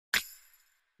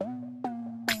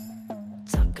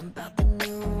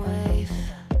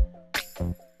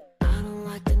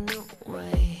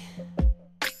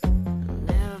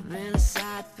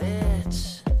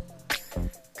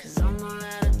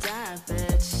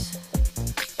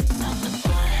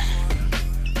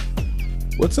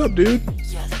What's up, dude?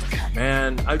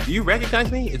 Man, do you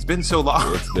recognize me? It's been so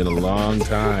long. It's been a long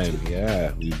time.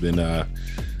 Yeah, we've been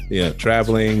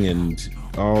traveling and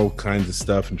all kinds of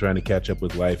stuff and trying to catch up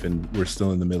with life, and we're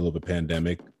still in the middle of a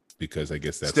pandemic because I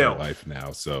guess that's our life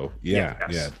now. So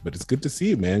yeah. But it's good to see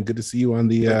you, man. Good to see you on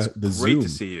the Zoom. Great to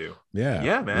see you.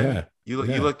 Yeah, man. Yeah. You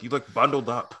look bundled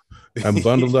up. I'm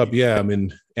bundled up. Yeah, I'm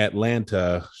in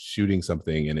Atlanta shooting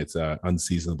something, and it's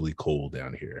unseasonably cold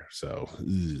down here. So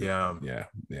yeah.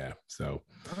 So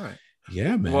all right.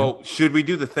 Yeah, man. Well, should we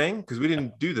do the thing? Because we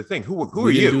didn't do the thing. Who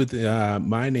are you?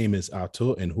 My name is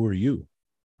Ato, and who are you?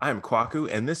 I am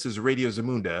Kwaku, and this is Radio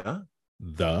Zamunda.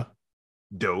 The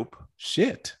dope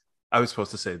shit. I was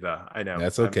supposed to say the. I know.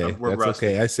 That's okay.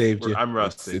 Okay. I saved you. I'm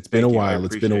rusty. It's been a while.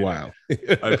 It's been a while.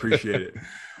 I appreciate it.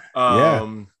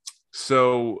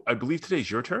 So I believe today's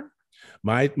your turn.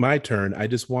 My turn. I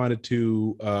just wanted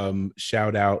to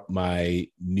shout out my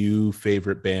new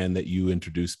favorite band that you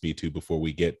introduced me to before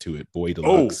we get to it. Boy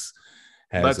Deluxe.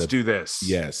 Let's do this.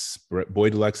 Yes.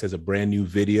 Boy Deluxe has a brand new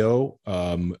video,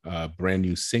 a brand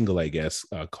new single, I guess,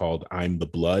 called I'm the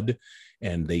Blood.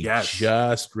 And they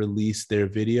just released their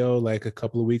video like a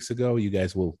couple of weeks ago. You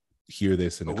guys will hear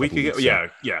this in a week ago.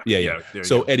 Yeah.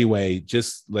 So anyway,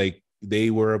 just like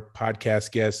they were a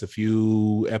podcast guest a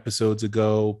few episodes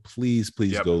ago. Please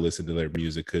go listen to their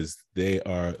music because they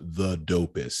are the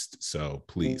dopest. So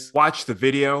please watch the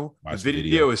video. The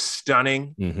video is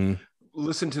stunning. Mm-hmm.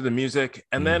 Listen to the music,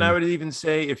 and then I would even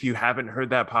say, if you haven't heard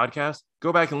that podcast,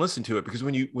 go back and listen to it because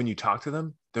when you talk to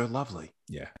them, they're lovely.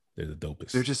 Yeah. They're the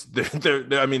dopest. They're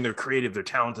creative, they're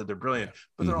talented, they're brilliant,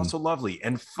 but they're also lovely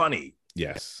and funny.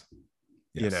 Yes.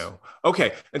 You know.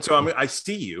 Okay. And so I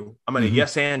see you. I'm gonna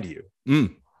yes and you.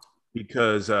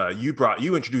 Because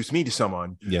you introduced me to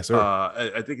someone. Yes, sir.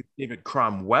 I think it's David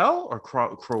Cromwell or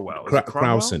Crowell.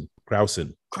 Crowson.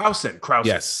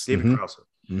 Yes. David Crowson.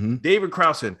 Mm-hmm. David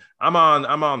Crowson. I'm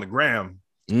on the gram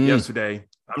yesterday.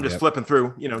 I'm just flipping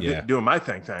through, doing my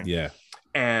thing. Yeah.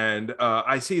 And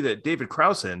I see that David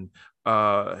Crowson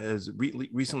has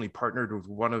recently partnered with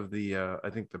one of the, I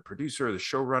think the producer, the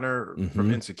showrunner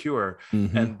from Insecure,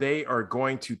 and they are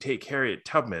going to take Harriet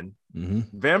Tubman,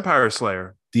 Vampire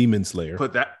Slayer, Demon Slayer,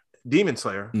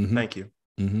 thank you,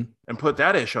 and put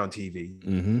that ish on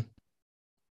TV.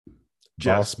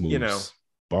 Boss moves.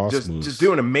 Just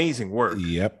doing amazing work.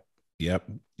 Yep. The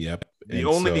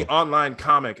only online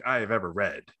comic I have ever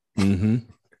read.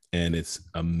 And it's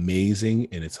amazing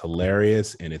and it's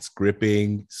hilarious and it's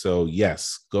gripping. So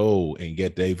yes, go and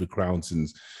get David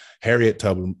Crowson's Harriet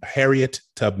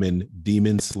Tubman,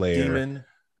 Demon Slayer.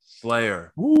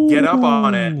 Ooh, get up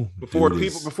on it before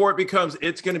it becomes,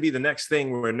 it's going to be the next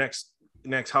thing where next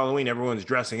Halloween everyone's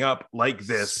dressing up like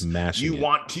this. Smashing you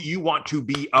want to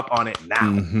be up on it now.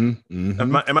 Am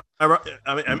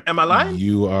I lying?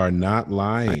 You are not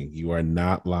lying. You are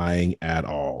not lying at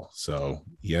all. So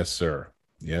yes, sir.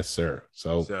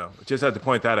 So just had to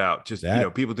point that out.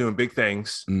 People doing big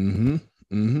things.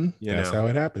 That's how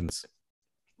it happens.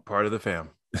 Part of the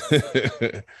fam.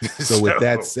 So with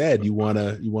that said, you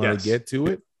wanna get to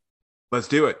it? Let's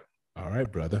do it. All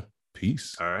right, brother.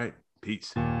 Peace. All right.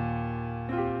 Peace.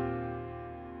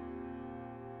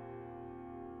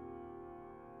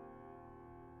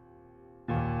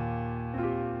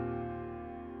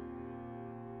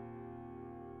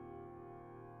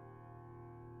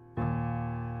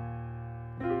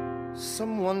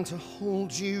 Someone to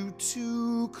hold you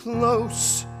too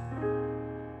close.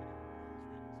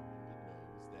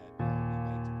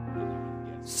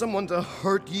 Someone to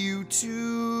hurt you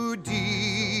too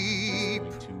deep.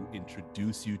 To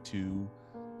introduce you to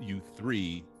you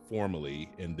three formally,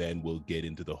 and then we'll get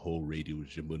into the whole Radio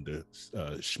Zamunda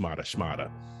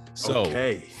schmata. So,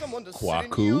 okay.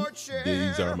 Kwaku,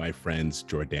 these are my friends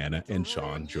Jordana and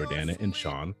Sean.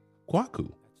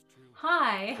 Kwaku.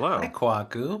 Hi. Hello. Hi,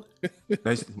 Kwaku.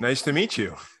 Nice to meet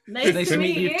you. Nice to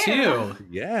meet you too.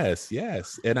 Yes.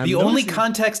 And the only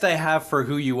context I have for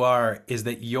who you are is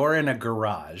that you're in a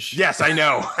garage. Yes, I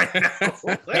know.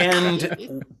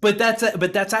 But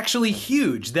that's actually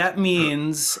huge. That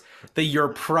means that you're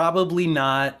probably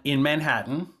not in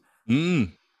Manhattan.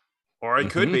 Or I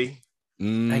could be.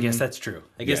 I guess that's true.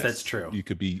 That's true. You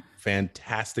could be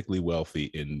fantastically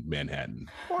wealthy in Manhattan.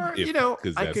 Or,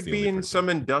 I could be in some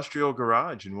industrial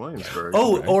garage in Williamsburg.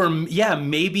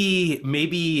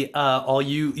 Maybe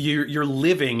you're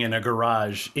living in a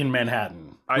garage in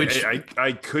Manhattan.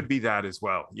 I could be that as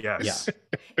well. Yes. Yeah.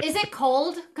 Is it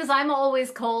cold? Because I'm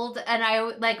always cold, and I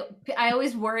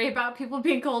always worry about people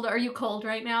being cold. Are you cold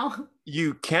right now?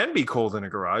 You can be cold in a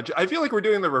garage. I feel like we're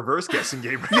doing the reverse guessing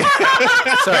game.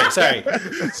 Sorry.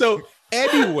 So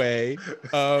Anyway,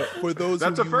 for those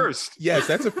that's a first. Yes,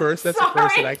 that's a first. That's a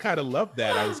first, and I kind of love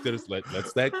that. I was gonna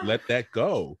let that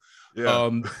go. Yeah.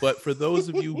 But for those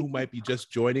of you who might be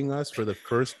just joining us for the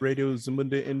first Radio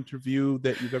Zamunda interview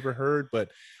that you've ever heard,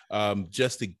 but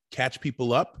just to catch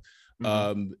people up,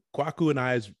 Kwaku and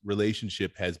I's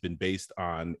relationship has been based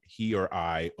on he or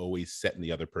I always setting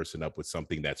the other person up with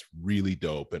something that's really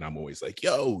dope. And I'm always like,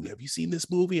 yo, have you seen this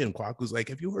movie? And Kwaku's like,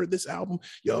 have you heard this album?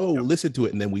 Yo, listen to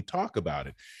it. And then we talk about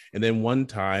it. And then one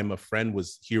time a friend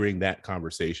was hearing that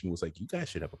conversation, was like, you guys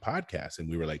should have a podcast. And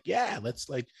we were like, yeah, let's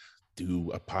like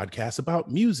do a podcast about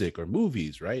music or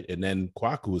movies, right? And then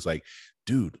Kwaku was like,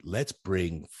 dude, let's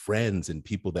bring friends and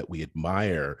people that we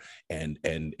admire and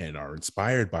are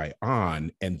inspired by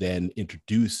on, and then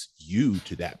introduce you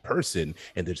to that person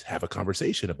and just have a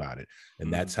conversation about it.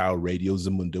 And that's how Radio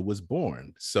Zamunda was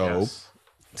born. So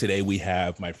today we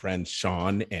have my friend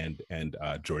Sean and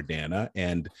Jordana.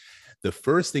 And the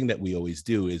first thing that we always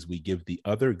do is we give the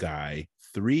other guy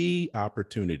 3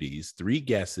 opportunities, 3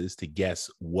 guesses to guess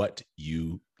what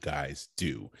you guys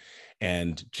do.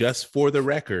 And just for the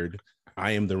record,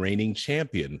 I am the reigning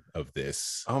champion of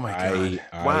this. Oh my God.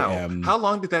 Wow. How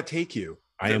long did that take you?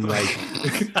 I am like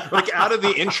out of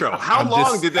the intro. How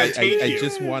long did that take you? I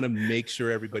just want to make sure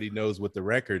everybody knows what the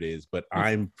record is, but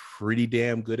I'm pretty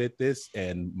damn good at this.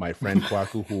 And my friend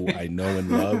Kwaku, who I know and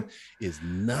love, is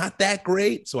not that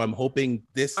great. So I'm hoping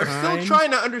this time. I'm still trying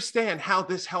to understand how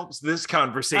this helps this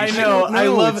conversation. I know. I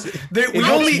love it.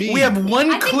 We have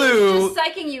one clue. He's just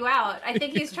psyching you out. I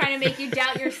think he's trying to make you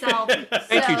doubt yourself.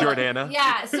 Thank you, Jordana.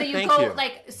 Yeah. So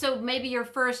so maybe your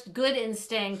first good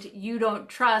instinct you don't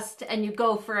trust, and you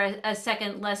go for a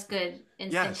second less good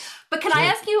instinct. Yes. But can I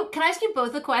ask you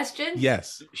both a question?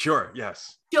 Yes. Sure.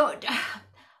 Yes. Don't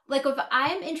like if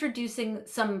I'm introducing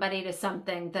somebody to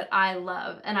something that I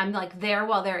love and I'm like there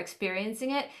while they're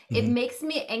experiencing it, it makes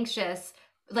me anxious.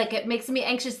 Like it makes me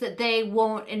anxious that they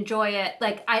won't enjoy it.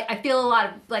 Like I feel a lot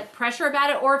of like pressure about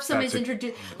it. Or if somebody's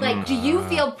introduced, like, do you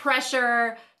feel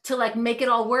pressure to like make it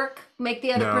all work, make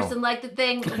the other person like the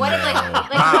thing? What if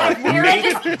what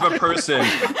if we're the person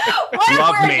what if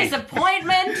we're a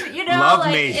disappointment? You know, love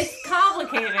like me. It's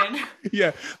complicated.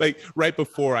 Yeah, like right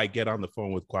before I get on the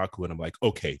phone with Kwaku and I'm like,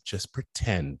 okay, just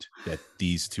pretend that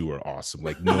these two are awesome.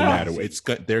 Like no matter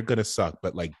what, they're gonna suck,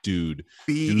 but like, dude,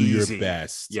 do your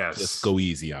best. Yes, just go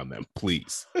easy on them,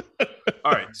 please.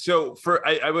 All right. So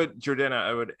Jordana,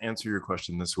 I would answer your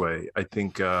question this way. I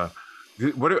think.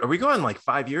 What are we going like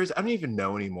 5 years? I don't even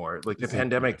know anymore. Like the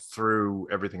pandemic threw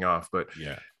everything off, but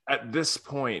at this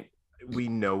point, we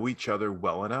know each other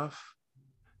well enough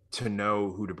to know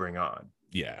who to bring on.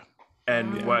 Yeah.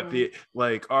 And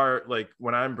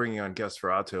when I'm bringing on guests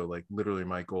for Otto, like literally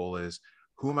my goal is,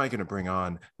 who am I going to bring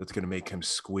on that's going to make him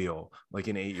squeal like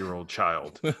an 8-year-old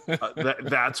child?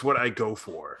 That's what I go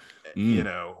for, you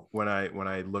know, when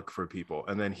I look for people.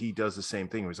 And then he does the same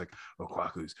thing. He's like, oh,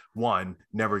 Kwaku's 1,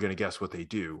 never going to guess what they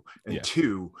do. And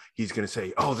 2, he's going to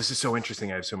say, oh, this is so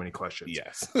interesting. I have so many questions.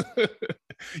 Yes.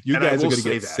 You guys are going to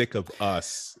get sick of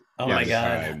us. Oh my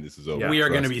God. This is over. We are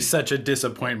going to be such a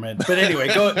disappointment. But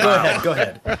anyway, go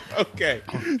ahead. Okay.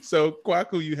 So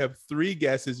Kwaku, you have 3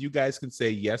 guesses. You guys can say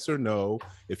yes or no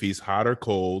if he's hot or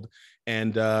cold.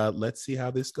 And let's see how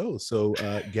this goes. So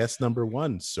guess number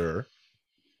 1, sir.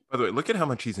 By the way, look at how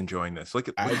much he's enjoying this. Look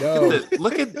at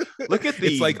look at the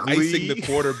it's like glee. icing the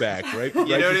quarterback, right? You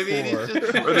know what I mean?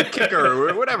 Or the kicker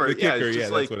or whatever. The kicker, it's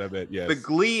just that's what I meant. Yes. The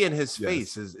glee in his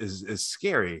face is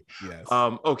scary. Yes.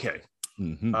 Okay.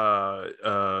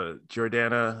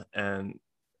 Jordana and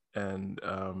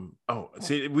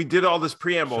see, we did all this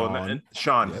preamble.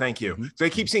 Sean, thank you. So I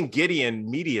keep seeing Gideon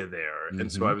Media there,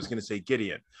 and so I was going to say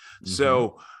Gideon.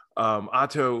 So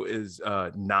Otto is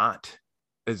not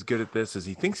as good at this as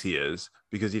he thinks he is,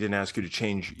 because he didn't ask you to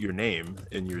change your name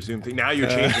in your Zoom thing. Now you're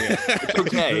changing it. It's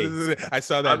okay. I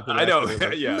saw that. I know.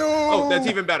 Yeah. No. Oh, that's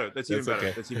even better. That's even better.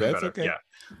 Okay. That's even better. Okay. Yeah.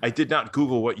 I did not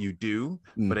Google what you do,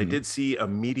 but I did see a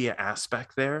media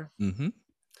aspect there.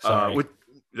 Sorry.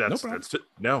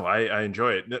 I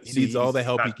enjoy it. He needs all the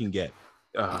help he can get.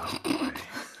 Oh, boy.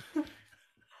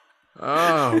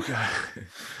 Oh God,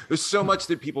 there's so much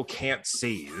that people can't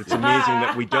see. It's amazing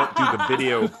that we don't do the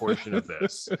video portion of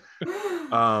this.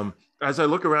 As I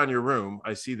look around your room,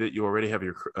 I see that you already have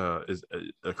your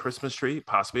a Christmas tree,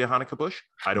 possibly a Hanukkah bush.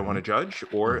 I don't want to judge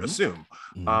or assume.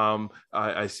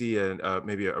 I see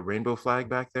maybe a rainbow flag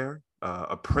back there,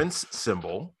 a Prince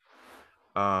symbol,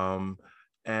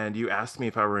 and you asked me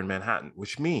if I were in Manhattan,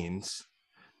 which means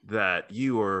that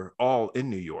you are all in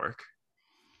New York.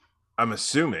 I'm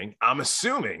assuming.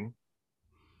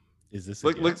 Is this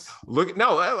look?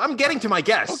 No, I'm getting to my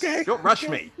guess. Okay. Don't rush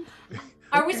me.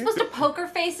 Are we supposed to poker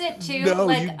face it too? No,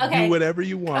 you do whatever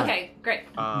you want. Okay, great.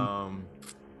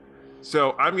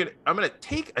 So I'm gonna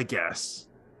take a guess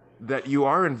that you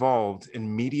are involved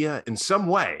in media in some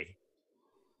way.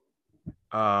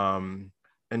 And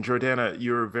Jordana,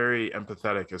 you're very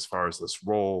empathetic as far as this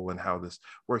role and how this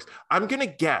works. I'm gonna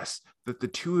guess that the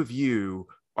two of you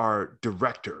are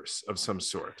directors of some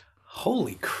sort.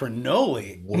 Holy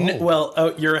cannoli!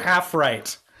 Well, you're half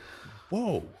right.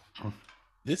 Whoa,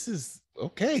 this is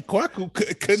okay.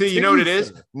 Kwaku, see, you know what it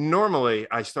is? Normally,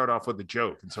 I start off with a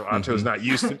joke, and so Anto's not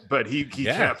used to, but he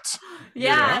kept.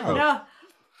 Yeah, no.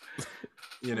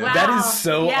 You know, wow. That is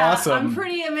so awesome. I'm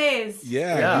pretty amazed.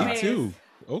 Yeah, me too.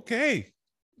 Okay.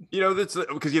 You know, that's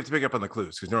because you have to pick up on the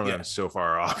clues because normally I'm so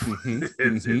far off.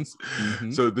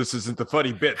 So this isn't the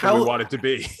funny bit that we want it to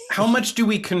be. How much do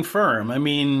we confirm? I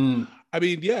mean,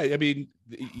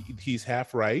 he's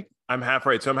half right. I'm half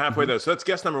right. So I'm halfway though. So that's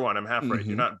guess number one. I'm half right.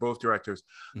 You're not both directors.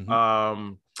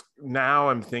 Now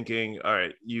I'm thinking, all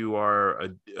right, you are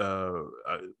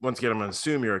once again, I'm going to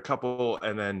assume you're a couple.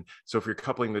 And then, so if you're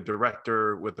coupling the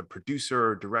director with the producer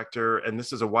or director, and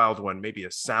this is a wild one, maybe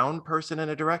a sound person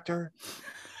and a director.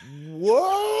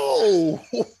 Whoa,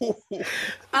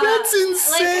 that's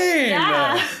insane.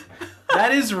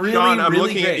 That is really, Sean, I'm really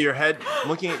looking great. at your head. I'm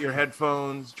looking at your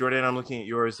headphones. Jordan, I'm looking at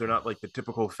yours. They're not like the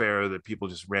typical fare that people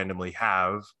just randomly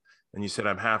have. And you said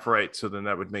I'm half right, so then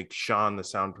that would make Sean the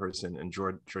sound person and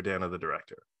Jordana the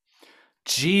director.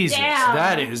 Jesus,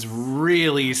 that is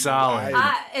really solid.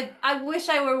 I wish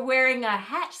I were wearing a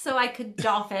hat so I could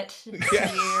doff it to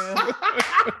you.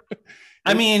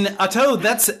 I mean, Ato,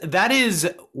 that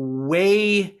is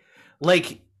way,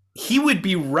 like, he would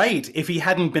be right if he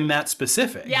hadn't been that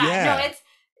specific. No, it's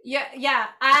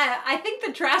I think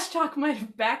the trash talk might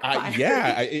have backfired.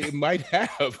 It might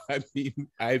have. I mean,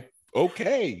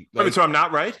 okay. Like, I mean, so I'm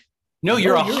not right? No,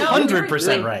 you're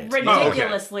 100% right.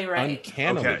 Ridiculously right.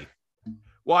 Uncannily. Okay.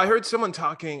 Well, I heard someone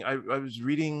talking. I was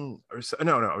reading, I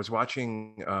was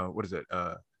watching. What is it?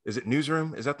 Is it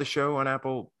Newsroom? Is that the show on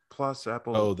Apple Plus?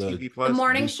 TV Plus. The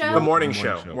morning show. The morning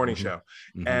show.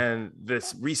 And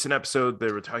this recent episode,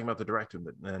 they were talking about the director,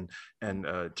 and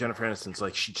Jennifer Aniston's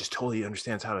like, she just totally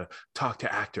understands how to talk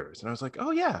to actors, and I was like, oh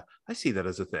yeah, I see that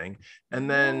as a thing. And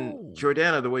then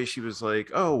Jordana, the way she was like,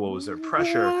 oh well, was there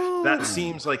pressure? That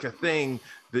seems like a thing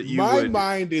that you. My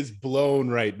mind is blown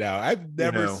right now. I've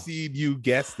never seen you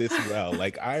guess this well.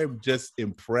 Like, I'm just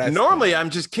impressed. Normally, I'm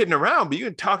just kidding around, but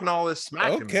you're talking all this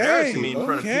smack, embarrassing me in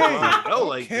front of people.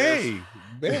 Like this.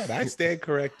 Man, I stand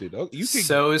corrected. Oh, you can,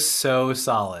 so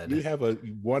solid. You have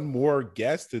one more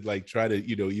guess to like try to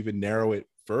even narrow it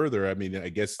further. I mean, I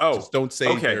guess just don't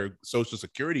say their social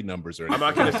security numbers or anything. I'm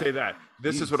not going to say that.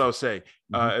 This is what I'll say,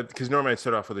 because normally I'd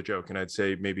start off with a joke, and I'd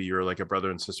say maybe you're like a brother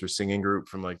and sister singing group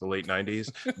from like the late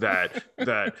 90s that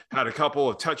had a couple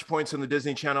of touch points on the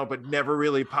Disney Channel but never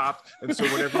really popped. And so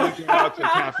whenever you go out to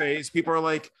cafes, people are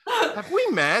like, have we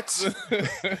met?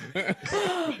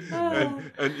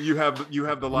 and you have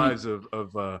the lives of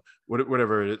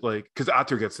whatever it, like, because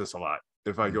Ato gets this a lot.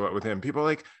 If I go out with him, people are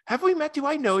like, have we met? Do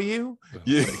I know you?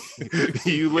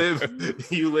 You live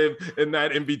in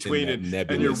that in between,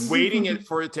 and you're waiting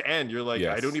for it to end. You're like,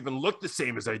 I don't even look the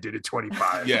same as I did at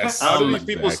 25. Yes. How do these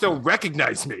people still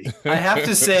recognize me? I have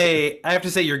to say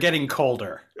you're getting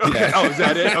colder. Okay. Yeah. Oh, is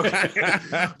that it? Okay.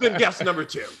 Then guess number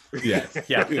 2. Yes.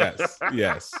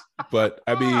 Yes. But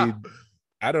I mean,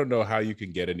 I don't know how you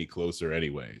can get any closer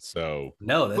anyway. So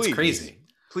no, that's crazy.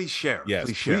 Please share. Yes,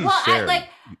 please share. Well, share.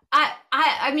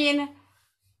 I mean,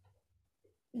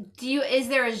 is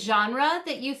there a genre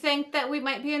that you think that we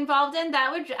might be involved in?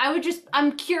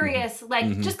 I'm curious,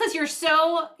 like, just because you're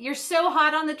so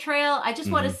hot on the trail, I just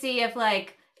want to see if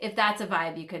that's a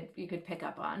vibe you could pick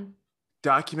up on.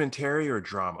 Documentary or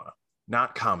drama,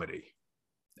 not comedy.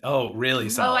 Oh, really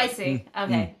solid. Oh, I see.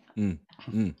 Okay.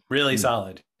 Really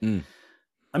solid.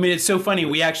 I mean, it's so funny.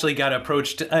 We actually got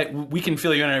approached. We can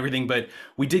fill you in on everything, but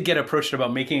we did get approached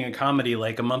about making a comedy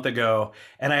like a month ago,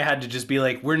 and I had to just be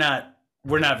like, "We're not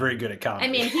very good at comedy." I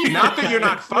mean, not that you're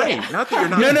not funny. Not that you're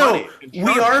not. No,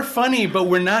 we are funny, but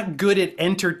we're not good at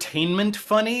entertainment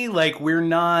funny. Like, we're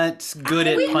not good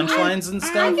at punchlines and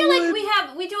stuff. I feel like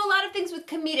we do a lot of things with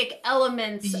comedic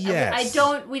elements. Yes.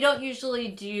 We don't usually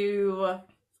do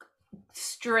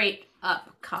straight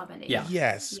up comedy. Yeah.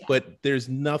 Yes, but there's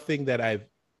nothing that I've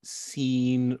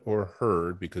seen or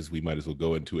heard, because we might as well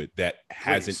go into it, that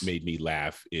hasn't made me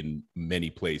laugh in many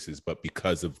places, but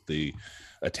because of the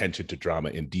attention to drama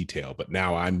in detail. But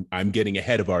now I'm getting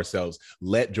ahead of ourselves.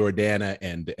 Let Jordana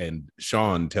and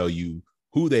Sean tell you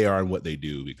who they are and what they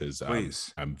do, because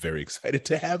I'm very excited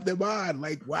to have them on.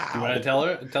 Like, wow. Do you want to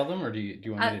tell them, or do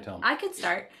you want me to tell them? I could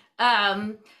start.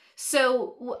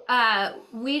 So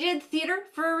we did theater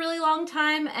for a really long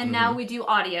time, and now we do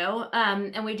audio,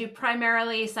 and we do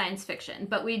primarily science fiction,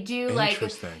 but we do like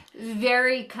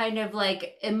very kind of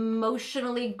like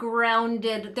emotionally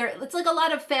grounded. It's like a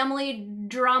lot of family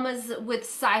dramas with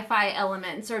sci-fi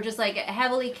elements, or just like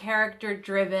heavily character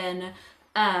driven,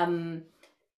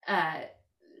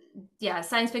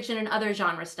 science fiction and other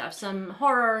genre stuff, some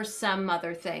horror, some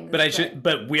other things.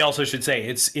 But we also should say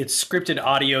it's scripted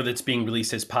audio that's being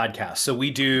released as podcasts. So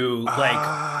we do like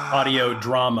audio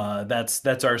drama.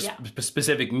 That's our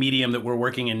specific medium that we're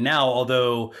working in now,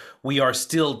 although we are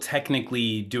still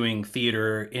technically doing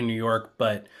theater in New York,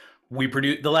 but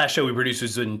the last show we produced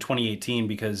was in 2018,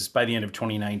 because by the end of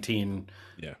 2019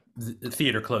 the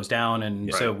theater closed down,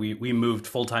 and so we moved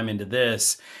full-time into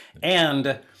this,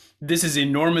 and this is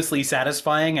enormously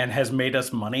satisfying and has made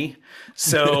us money.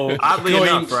 So oddly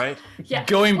enough, right? Yeah.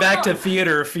 Going back to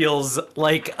theater feels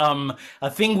like a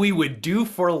thing we would do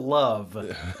for love.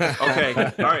 Okay.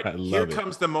 All right. Here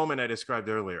comes the moment I described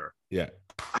earlier. Yeah.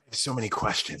 I have so many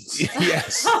questions.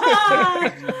 Yes.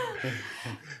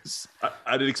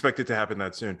 I didn't expect it to happen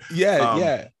that soon.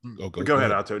 Yeah. Go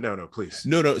ahead, Otto. No, please.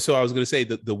 No. So I was going to say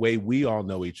that the way we all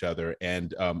know each other,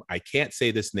 and I can't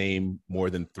say this name more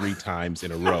than 3 times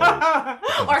in a row.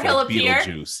 Or he'll appear.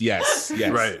 Beetlejuice. Yes.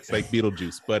 Right. It's like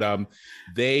Beetlejuice. But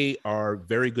they are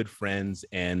very good friends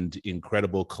and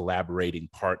incredible collaborating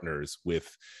partners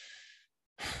with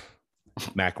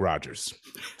Mac Rogers.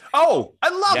 Oh, I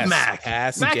love Mac.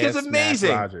 Mac is amazing.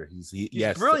 Mac Rogers.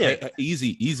 He's brilliant.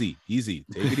 Easy.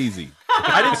 Take it easy.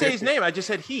 I didn't say his name. I just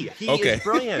said he. He is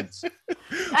brilliant.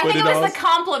 I think it was the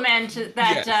compliment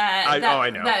that I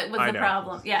know. That was the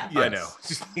problem. Yeah. I know.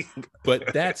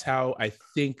 But that's how I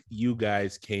think you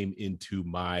guys came into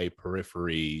my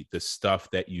periphery. The stuff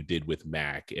that you did with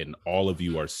Mac, and all of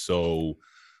you are so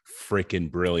freaking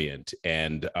brilliant.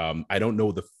 And I don't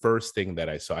know the first thing that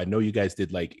I saw. I know you guys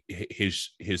did like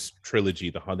his trilogy,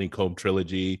 the Honeycomb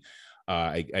trilogy.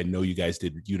 I know you guys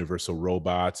did Universal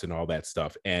Robots and all that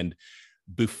stuff. And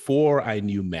before I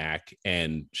knew Mac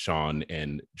and Sean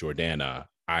and Jordana,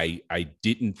 I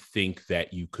didn't think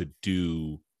that you could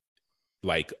do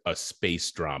like a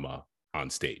space drama on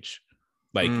stage.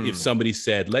 Like if somebody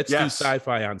said, let's do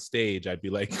sci-fi on stage, I'd be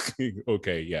like,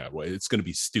 okay, yeah, well, it's going to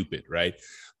be stupid, right?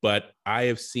 But I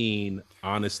have seen,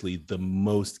 honestly, the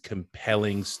most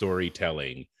compelling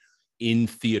storytelling in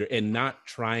theater, and not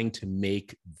trying to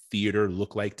make theater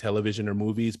look like television or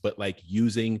movies, but like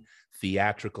using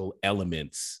theatrical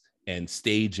elements and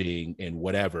staging and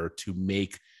whatever to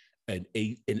make an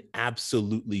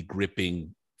absolutely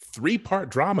gripping 3-part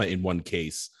drama in one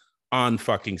case on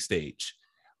fucking stage.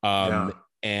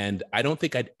 And I don't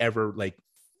think I'd ever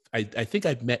I think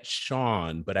I've met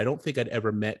Sean, but I don't think I'd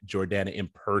ever met Jordana in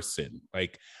person.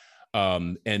 But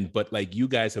like you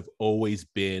guys have always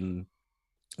been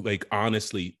like,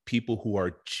 honestly, people who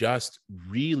are just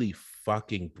really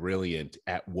fucking brilliant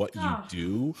at what you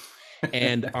do.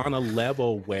 And on a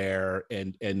level where,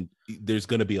 and there's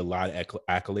going to be a lot of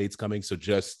accolades coming. So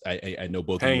just, I know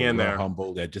both of you are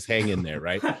humble. Just hang in there,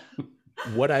 right?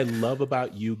 What I love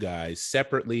about you guys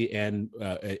separately and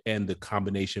the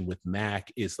combination with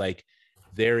Mac is like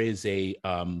there's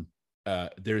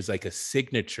like a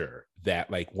signature that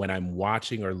like when I'm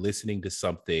watching or listening to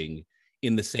something,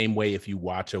 in the same way if you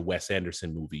watch a Wes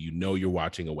Anderson movie, you know you're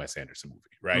watching a Wes Anderson movie,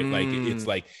 right?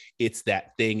 It's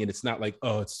that thing, and it's not like,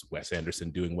 oh, it's Wes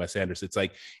Anderson doing Wes Anderson. It's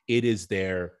like it is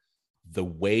the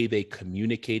way they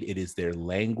communicate, it is their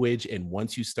language. And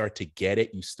once you start to get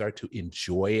it, you start to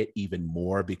enjoy it even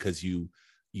more, because you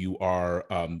are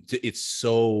it's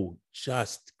so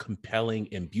just compelling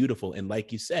and beautiful. And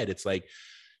like you said, it's like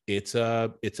it's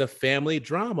a family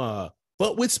drama,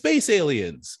 but with space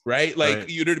aliens, right? Like,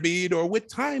 you know what I mean? Or with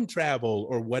time travel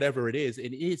or whatever it is.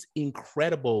 And it is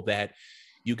incredible that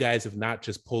you guys have not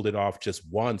just pulled it off just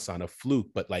once on a fluke,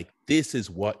 but like, this is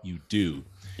what you do.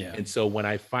 Yeah. And so when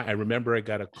I remember I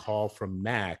got a call from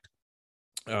Mac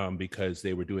because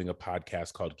they were doing a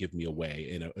podcast called Give Me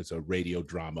Away, and it's a radio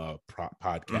drama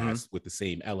podcast with the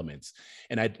same elements.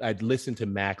 And I'd listened to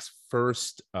Mac's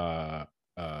first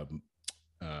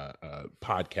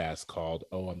podcast called,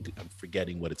 I'm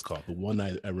forgetting what it's called. The one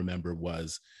I remember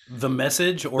was The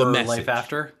Message or The Message. Life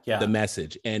After. Yeah, The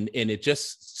Message. And it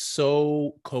just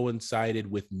so coincided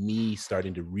with me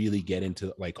starting to really get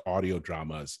into like audio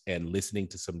dramas and listening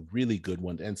to some really good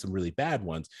ones and some really bad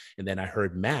ones. And then I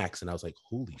heard Max and I was like,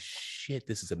 holy shit,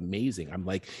 this is amazing. I'm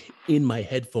like in my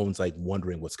headphones, like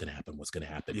wondering what's going to happen.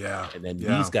 Yeah. And then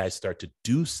these guys start to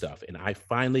do stuff. And I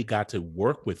finally got to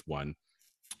work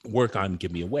on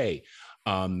Give Me Away.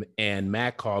 And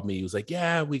Matt called me. He was like,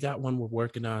 yeah, we got one we're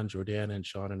working on. Jordana and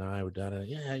Sean and I were done.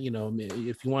 Yeah,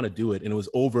 if you want to do it. And it was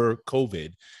over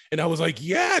COVID. And I was like,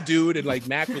 yeah, dude. And like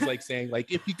Matt was like saying,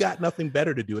 like, if you got nothing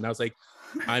better to do. And I was like,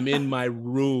 I'm in my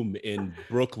room in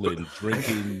Brooklyn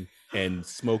drinking and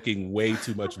smoking way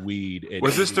too much weed. And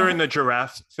was this during the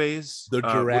giraffe phase? The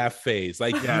giraffe phase.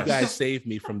 Like, you guys saved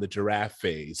me from the giraffe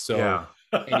phase. So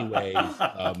anyways,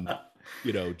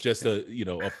 just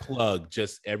a plug,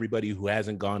 just everybody who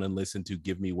hasn't gone and listened to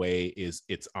Give Me Away,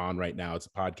 it's on right now. It's a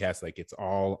podcast, like it's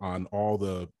all on all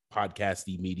the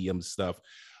podcasty medium stuff.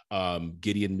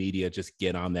 Gideon Media, just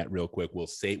get on that real quick.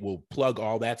 We'll plug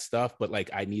all that stuff, but like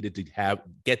I needed to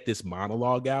get this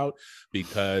monologue out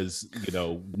because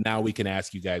now we can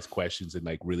ask you guys questions and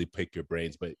like really pick your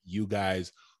brains. But you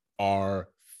guys are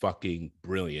fucking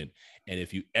brilliant. And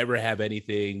if you ever have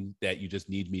anything that you just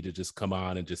need me to just come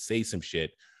on and just say some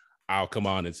shit, I'll come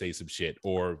on and say some shit.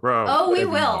 Or we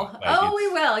will. We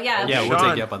will. Yeah. Yeah, we'll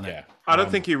take you up on that. Yeah. I don't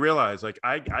think you realize, like,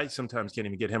 I sometimes can't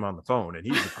even get him on the phone, and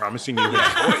he's promising you his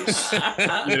voice.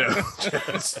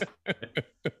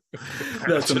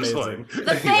 That's amazing.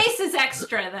 The face is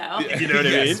extra, though. You know what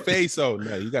I mean? Face. Oh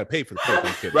no, you got to pay for the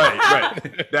face.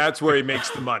 Right. That's where he makes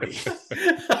the money.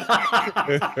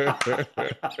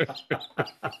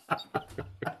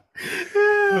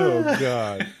 Oh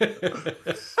God.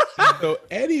 So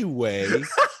anyway,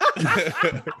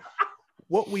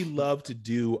 what we love to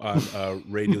do on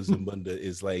Radio Zamunda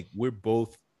is like we're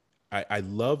both. I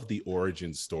love the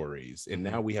origin stories, and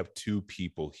now we have two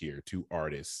people here, two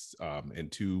artists, and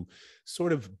two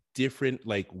sort of different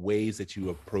like ways that you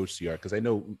approach the art. Because I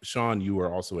know Sean, you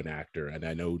are also an actor, and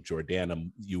I know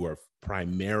Jordana, you are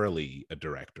primarily a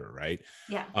director, right?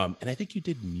 Yeah. And I think you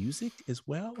did music as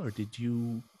well, or did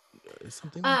you?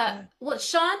 Something like that? Well,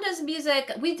 Sean does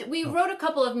music. We wrote a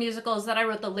couple of musicals that I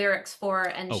wrote the lyrics for,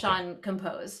 and Sean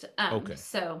composed.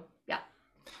 So yeah.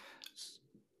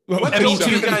 What else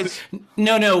do you guys?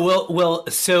 No. Well.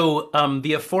 So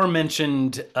the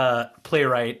aforementioned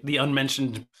playwright, the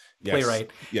unmentioned playwright,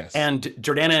 yes, and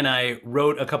Jordana and I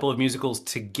wrote a couple of musicals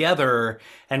together.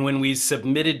 And when we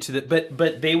submitted to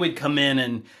but they would come in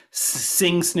and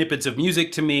sing snippets of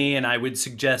music to me, and I would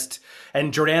suggest.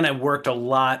 And Jordana worked a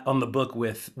lot on the book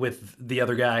with the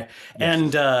other guy,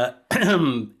 and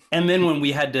then when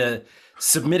we had to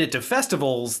submit it to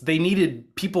festivals, they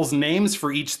needed people's names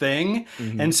for each thing,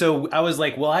 and so I was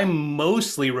like, well, I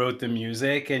mostly wrote the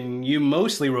music, and you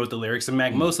mostly wrote the lyrics, and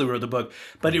Mac mostly wrote the book,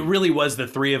 but it really was the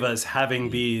three of us having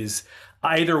these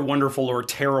either wonderful or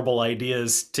terrible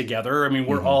ideas together. I mean,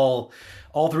 we're all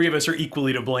three of us are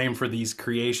equally to blame for these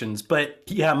creations, but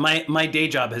yeah, my day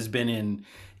job has been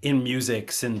in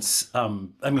music since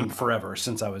forever,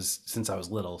 since I was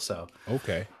little. So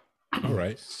okay, all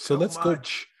right. So let's go.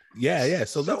 Yeah.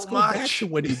 So let's go back to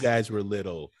when you guys were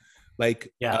little.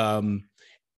 Like,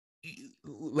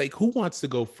 like who wants to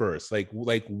go first? Like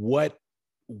what?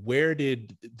 Where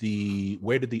did the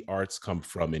arts come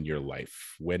from in your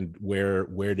life?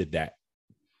 Where did that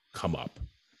come up?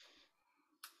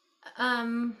 I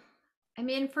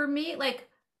mean, for me, like.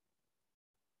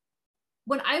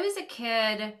 When I was a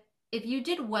kid, if you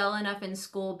did well enough in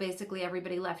school, basically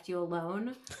everybody left you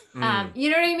alone. You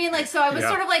know what I mean? Like, so I was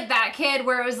sort of like that kid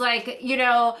where it was like,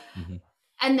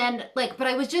 and then like, but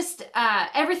I was just,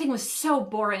 everything was so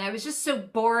boring. I was just so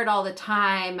bored all the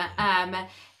time.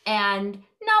 And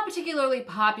not particularly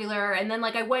popular. And then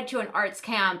like, I went to an arts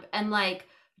camp and like,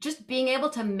 just being able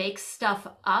to make stuff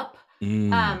up,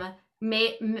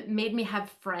 made me have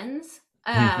friends.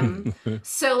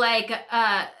 So like,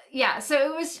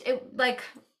 so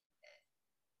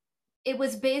it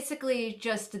was basically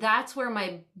just, that's where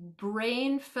my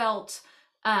brain felt,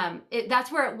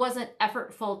 that's where it wasn't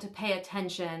effortful to pay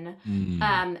attention.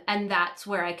 And that's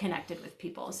where I connected with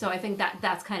people. So I think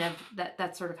that's kind of,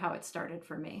 that's sort of how it started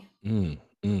for me.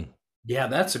 Yeah,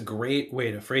 that's a great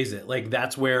way to phrase it. Like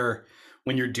that's where,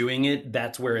 when you're doing it,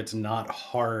 that's where it's not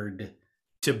hard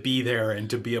to be there and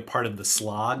to be a part of the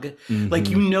slog. Like,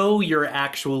 you're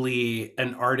actually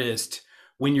an artist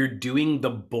when you're doing the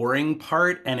boring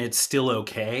part and it's still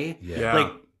okay.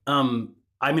 Like,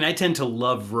 I mean, I tend to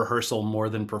love rehearsal more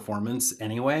than performance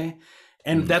anyway.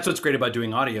 And that's what's great about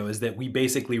doing audio is that we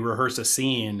basically rehearse a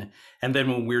scene, and then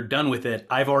when we're done with it,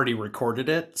 I've already recorded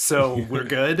it, so we're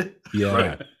good.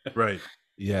 Yeah. Right.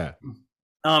 Yeah.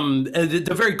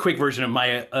 The very quick version of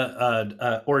my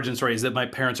origin story is that my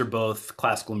parents are both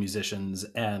classical musicians,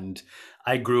 and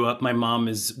I grew up. My mom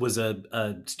was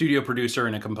a studio producer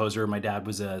and a composer. My dad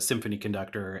was a symphony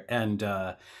conductor,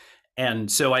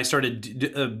 and so I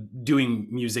started doing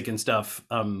music and stuff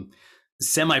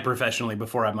semi-professionally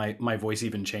before my voice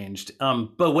even changed.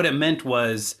 But what it meant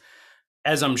was,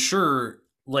 as I'm sure,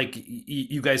 like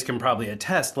you guys can probably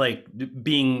attest, like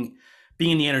being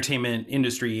in the entertainment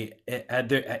industry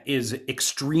is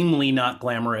extremely not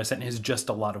glamorous and is just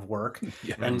a lot of work.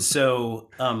 Yeah. And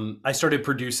so I started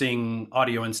producing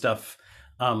audio and stuff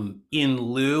in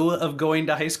lieu of going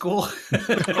to high school.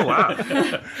 Oh,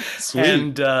 wow. Sweet.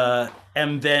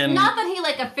 And then not that he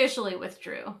like officially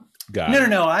withdrew.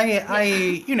 No.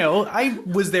 I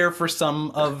was there for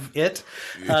some of it.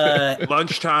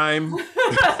 Lunchtime.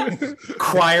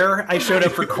 Choir. I showed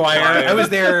up for choir. I was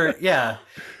there. Yeah.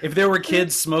 If there were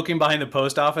kids smoking behind the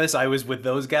post office, I was with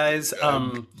those guys.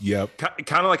 Yep.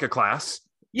 Kind of like a class.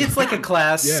 It's like a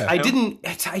class. Yeah.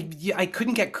 I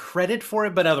couldn't get credit for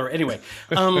it, but anyway.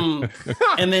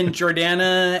 And then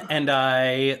Jordana and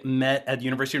I met at the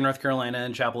University of North Carolina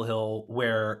in Chapel Hill,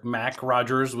 where Mac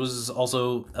Rogers was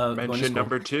also mentioned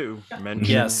number 2. Mentioned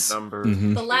yes. number.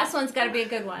 Mm-hmm. The last one's got to be a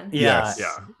good one. Yeah. Yes.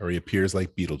 Yeah. Or he appears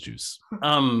like Beetlejuice.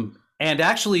 And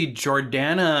actually,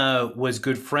 Jordana was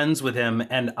good friends with him,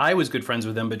 and I was good friends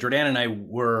with him. But Jordana and I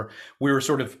were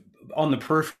sort of on the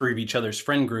periphery of each other's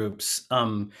friend groups.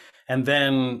 And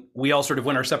then we all sort of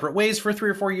went our separate ways for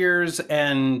 3 or 4 years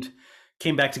and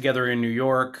came back together in New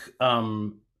York.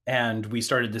 And we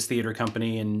started this theater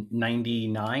company in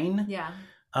 99. Yeah.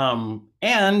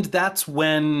 And that's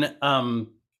when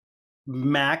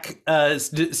Mac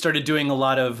started doing a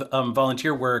lot of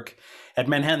volunteer work at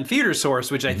Manhattan Theater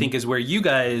Source, which I think is where you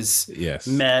guys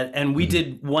met. And we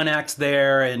did one act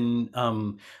there, and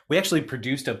we actually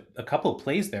produced a couple of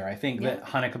plays there, I think, that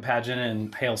Hanukkah Pageant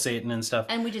and Hail Satan and stuff.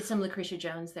 And we did some Lucretia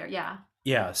Jones there, yeah.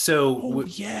 Yeah, so... Oh,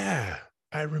 yeah,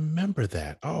 I remember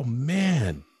that. Oh,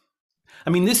 man.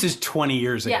 I mean, this is 20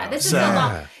 years ago. Yeah, this is so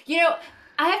long. You know,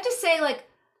 I have to say, like,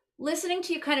 listening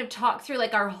to you kind of talk through,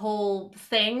 like, our whole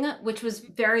thing, which was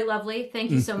very lovely.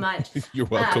 Thank you so much. You're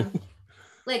welcome.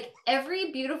 Like,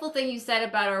 every beautiful thing you said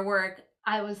about our work,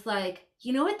 I was like,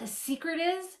 you know what the secret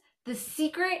is? The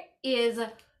secret is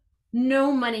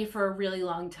no money for a really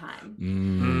long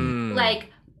time.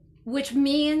 Like, which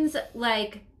means,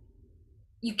 like,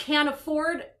 you can't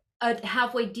afford a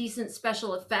halfway decent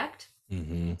special effect.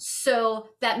 So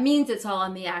that means it's all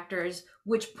on the actors,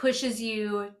 which pushes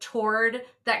you toward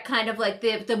that kind of like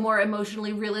the more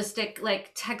emotionally realistic,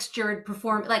 like textured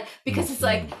perform, like, because it's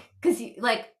like, because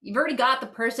you've already got the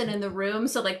person in the room,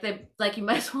 so like you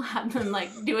might as well have them like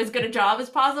do as good a job as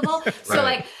possible. So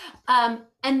like,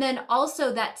 and then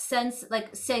also that sense,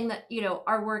 like saying that, you know,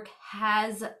 our work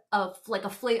has a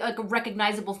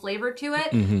recognizable flavor to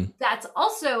it. That's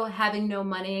also having no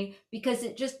money, because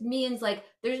it just means like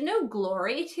there's no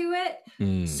glory to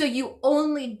it. So you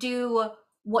only do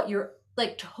what you're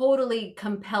like totally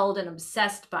compelled and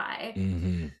obsessed by.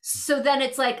 So then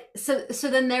it's like, so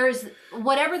then there's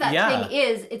whatever that thing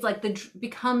is, it's like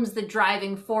becomes the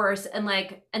driving force,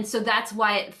 and so that's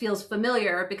why it feels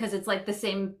familiar, because it's like the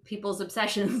same people's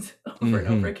obsessions over and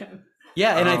over again.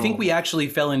 Yeah, and I think we actually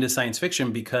fell into science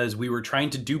fiction because we were trying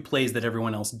to do plays that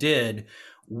everyone else did.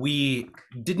 We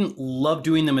didn't love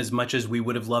doing them as much as we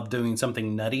would have loved doing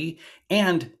something nutty.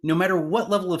 And no matter what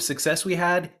level of success we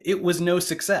had, it was no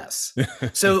success.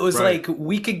 So it was like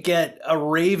we could get a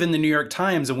rave in the New York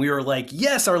Times and we were like,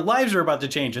 yes, our lives are about to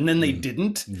change. And then they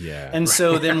didn't. And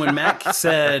so then when Mac was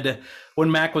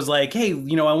like, hey,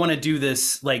 you know, I want to do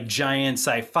this like giant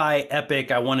sci-fi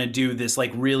epic, I want to do this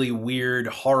like really weird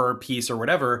horror piece or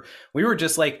whatever, we were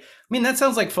just like, I mean, that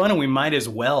sounds like fun and we might as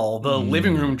well. The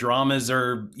living room dramas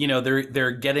are, you know,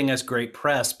 they're getting us great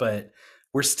press, but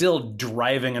we're still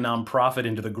driving a nonprofit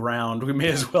into the ground. We may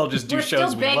as well just do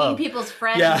shows we love. We're still begging people's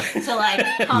friends to like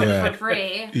come for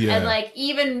free. And like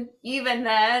even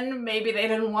then, maybe they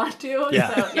didn't want to.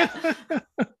 So,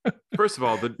 First of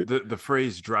all, the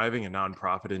phrase "driving a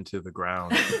nonprofit into the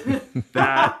ground,"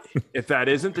 that if that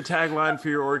isn't the tagline for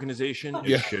your organization,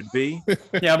 it should be.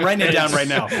 Yeah, I'm writing it down right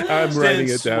now. I'm writing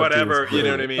it down. Whatever, you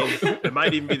know what I mean. It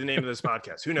might even be the name of this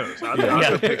podcast. Who knows? I'll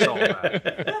go fix all of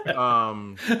that.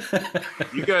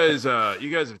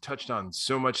 You guys have touched on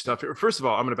so much stuff. First of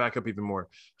all, I'm going to back up even more.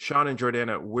 Sean and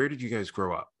Jordana, where did you guys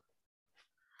grow up?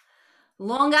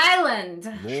 Long Island.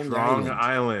 Long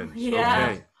Island. Yeah.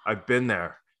 Okay, I've been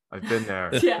there. I've been there.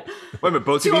 Yeah. Wait a minute,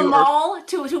 both to of you a mall,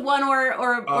 to one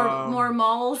or more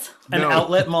malls. An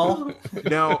outlet mall.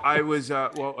 No, I was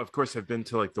well, of course I've been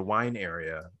to like the wine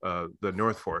area, the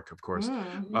North Fork, of course.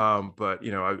 But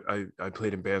you know, I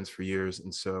played in bands for years,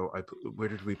 and so where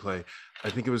did we play? I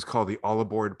think it was called the All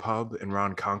Aboard Pub in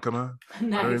Ronkonkoma.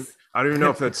 Nice. I don't even know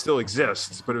if that still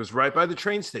exists, but it was right by the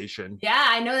train station. Yeah,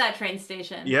 I know that train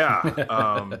station. Yeah.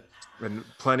 And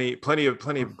plenty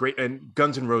of great, and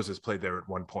Guns N' Roses played there at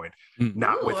one point.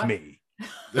 Not with me.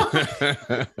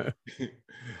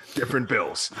 Different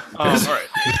bills. All right.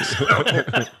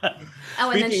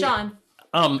 And then Sean.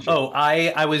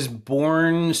 I was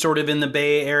born sort of in the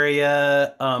Bay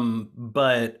Area,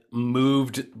 but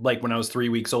moved like when I was 3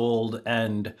 weeks old,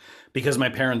 and because my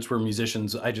parents were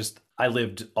musicians, I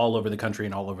lived all over the country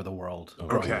and all over the world.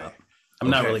 Okay.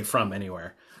 I'm not really from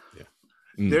anywhere.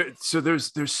 So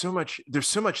there's so much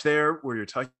there where you're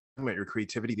talking about your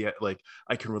creativity. Like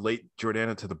I can relate,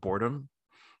 Jordana, to the boredom,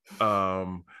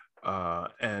 and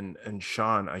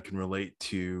Sean, I can relate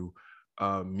to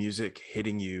music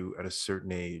hitting you at a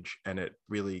certain age and it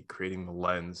really creating the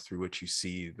lens through which you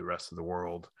see the rest of the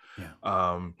world.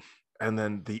 And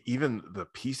then even the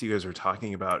piece you guys are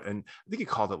talking about, and I think you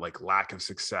called it like lack of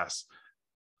success.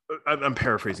 I'm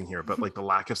paraphrasing here, but like the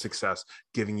lack of success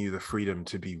giving you the freedom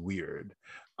to be weird.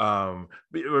 Or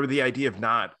the idea of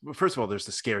first of all, there's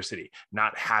the scarcity,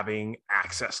 not having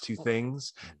access to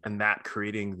things, and that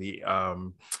creating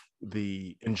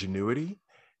the ingenuity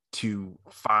to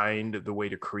find the way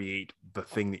to create the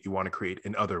thing that you want to create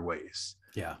in other ways.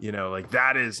 Yeah. You know, like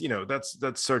that is, you know, that's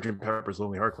Sgt. Pepper's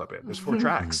Lonely Heart Club Band. There's 4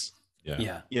 tracks.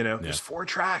 Yeah. You know, there's 4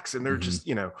 tracks, and they're just,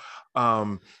 you know,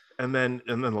 and then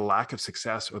the lack of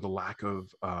success, or the lack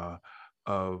of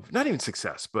not even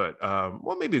success, but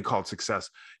well, maybe we call it success,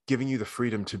 giving you the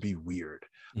freedom to be weird.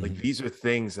 Like these are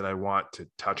things that I want to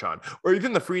touch on, or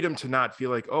even the freedom to not feel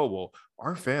like, oh, well,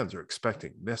 our fans are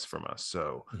expecting this from us,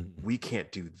 so we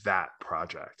can't do that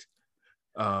project.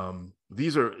 I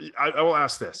will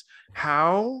ask this: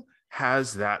 how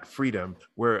has that freedom,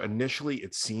 where initially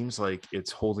it seems like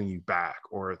it's holding you back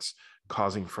or it's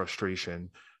causing frustration,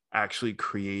 actually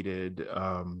created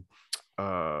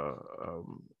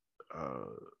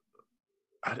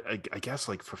I guess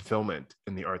like fulfillment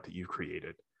in the art that you've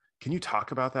created? Can you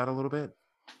talk about that a little bit?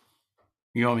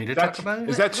 You want me to talk about it?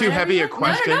 Is that too heavy a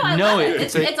question? No,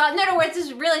 it's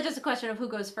just really just a question of who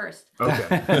goes first.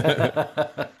 Okay.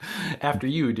 After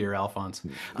you, dear Alphonse.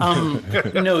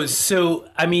 No, so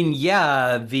I mean,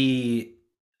 yeah,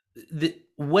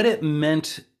 what it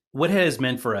has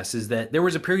meant for us is that there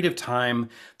was a period of time,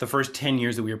 the first 10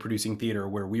 years that we were producing theater,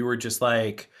 where we were just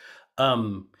like,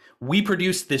 we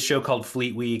produced this show called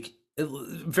Fleet Week.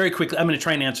 Very quickly, I'm going to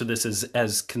try and answer this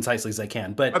as concisely as I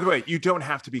can. But by the way, you don't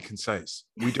have to be concise.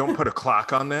 We don't put a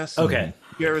clock on this. Okay.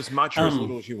 Share as much or as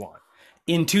little as you want.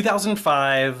 In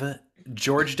 2005,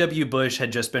 George W. Bush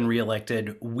had just been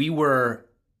reelected. We were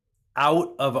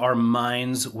out of our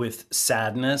minds with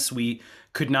sadness. We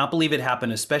could not believe it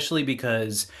happened, especially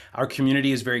because our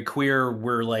community is very queer.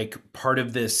 We're like part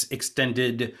of this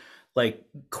extended like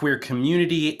queer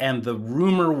community. And the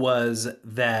rumor was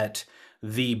that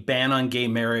the ban on gay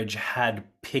marriage had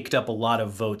picked up a lot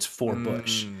of votes for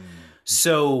Bush.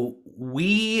 So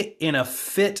we, in a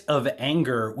fit of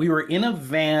anger, we were in a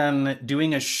van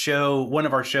doing a show, one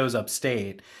of our shows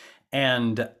upstate,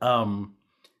 and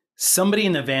somebody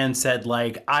in the van said,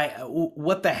 like,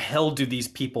 what the hell do these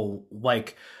people,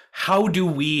 like, how do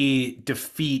we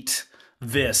defeat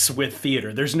this with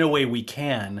theater? There's no way we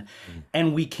can.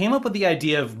 And we came up with the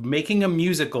idea of making a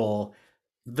musical.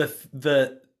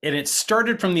 And it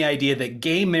started from the idea that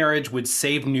gay marriage would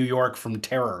save New York from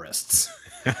terrorists.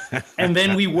 And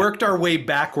then we worked our way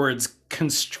backwards,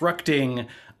 constructing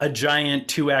a giant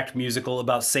 2-act musical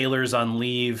about sailors on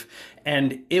leave.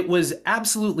 And it was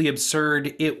absolutely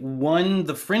absurd. It won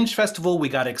the Fringe Festival. We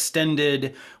got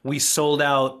extended. We sold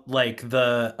out like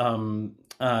the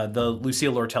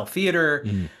Lucille Lortel Theater.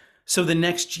 So the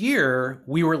next year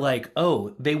we were like,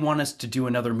 oh, they want us to do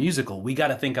another musical. We got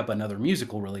to think up another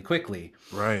musical really quickly.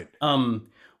 Right.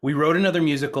 We wrote another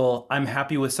musical. I'm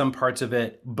happy with some parts of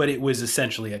it, but it was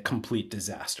essentially a complete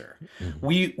disaster.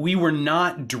 We were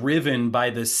not driven by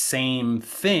the same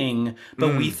thing,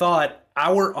 but we thought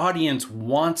our audience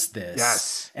wants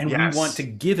this, and we want to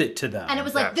give it to them. And it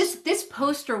was like, this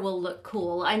poster will look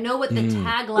cool. I know what the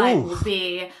tagline will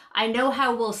be. I know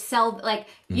how we'll sell, like,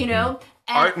 you know.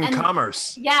 Art and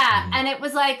commerce. Yeah. And it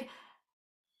was like,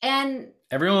 and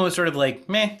everyone was sort of like,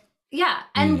 meh. Yeah.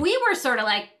 And we were sort of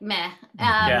like, meh.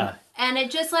 And it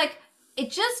just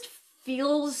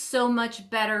feels so much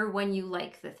better when you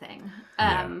like the thing.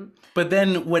 But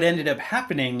then what ended up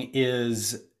happening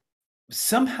is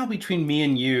somehow between me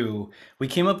and you, we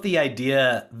came up with the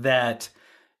idea that,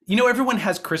 you know, everyone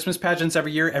has Christmas pageants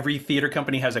every year. Every theater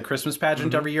company has a Christmas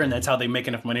pageant every year, and that's how they make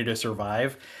enough money to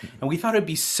survive. And we thought it'd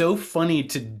be so funny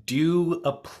to do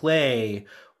a play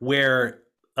where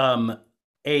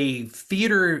a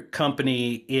theater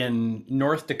company in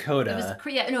North Dakota.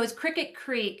 It was Cricket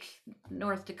Creek,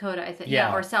 North Dakota, I think.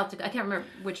 Yeah, or South Dakota. I can't remember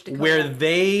which Dakota. Where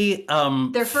they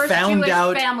their first found Jewish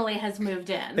out family has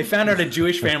moved in. They found out a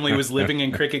Jewish family was living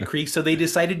in Cricket Creek, so they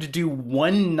decided to do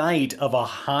one night of a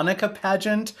Hanukkah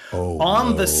pageant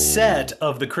on the set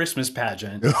of the Christmas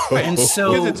pageant. And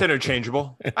so because it's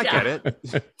interchangeable. I get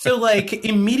it. So like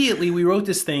immediately we wrote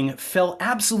this thing, fell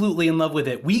absolutely in love with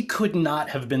it. We could not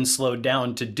have been slowed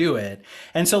down to do it.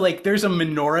 And so like there's a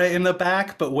menorah in the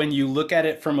back, but when you look at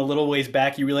it from a little ways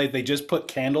back, you realize they just put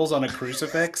candles on a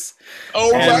crucifix.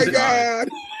 My God.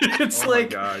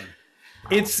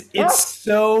 It's it's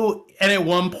so, and at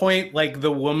one point, like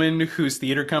the woman whose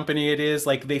theater company it is,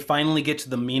 like they finally get to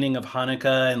the meaning of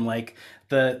Hanukkah and like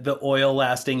the oil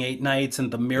lasting 8 nights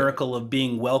and the miracle of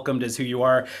being welcomed as who you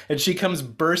are. And she comes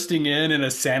bursting in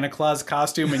a Santa Claus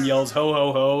costume and yells, ho,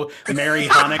 ho, ho, Merry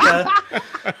Hanukkah.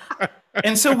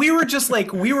 And so we were just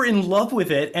like, we were in love with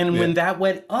it. And when that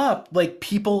went up, like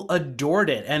people adored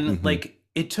it. And like,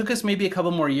 it took us maybe a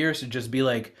couple more years to just be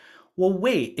like, well,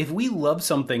 wait, if we love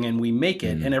something and we make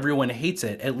it and everyone hates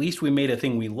it, at least we made a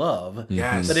thing we love.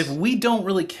 Yes. But if we don't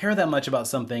really care that much about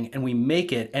something and we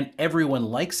make it and everyone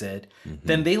likes it,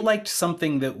 then they liked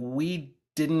something that we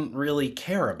didn't really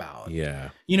care about. Yeah.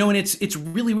 You know, and it's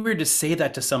really weird to say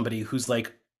that to somebody who's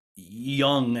like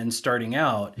young and starting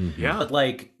out. Yeah. But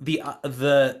like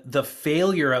the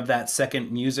failure of that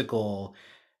second musical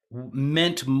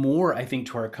meant more, I think,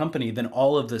 to our company than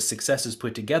all of the successes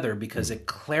put together, because it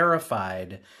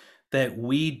clarified that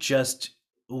we just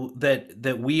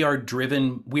that we are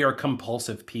driven, we are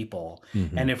compulsive people.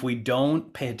 And if we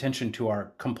don't pay attention to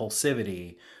our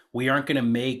compulsivity, we aren't going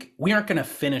to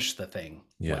finish the thing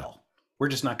well. We're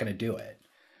just not going to do it.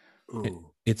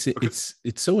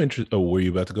 It's so interesting. Oh, were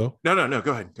you about to go? No,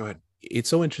 go ahead. It's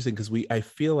so interesting because I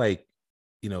feel like,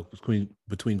 you know,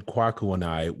 between Kwaku and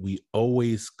I, we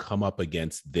always come up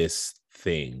against this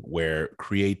thing where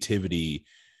creativity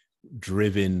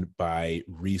driven by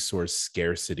resource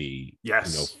scarcity,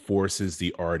 forces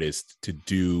the artist to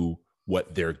do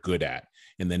what they're good at.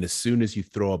 And then as soon as you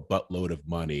throw a buttload of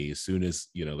money, as soon as,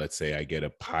 you know, let's say I get a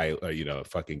pilot, a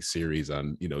fucking series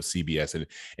on, CBS and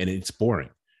it's boring.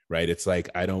 Right. It's like,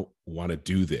 I don't want to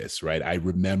do this. Right. I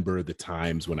remember the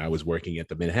times when I was working at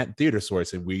the Manhattan Theater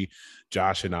Source and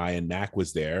Josh and I, and Mac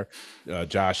was there.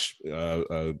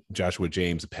 Joshua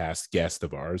James, a past guest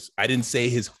of ours. I didn't say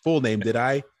his full name, did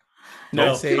I?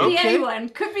 No. Could be anyone.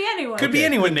 Could be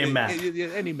anyone named Mac.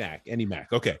 Any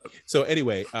Mac. Okay. So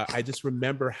anyway, I just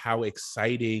remember how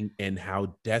exciting and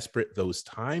how desperate those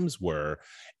times were.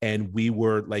 And we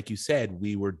were, like you said,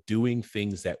 we were doing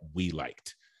things that we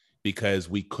liked, because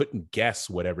we couldn't guess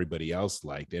what everybody else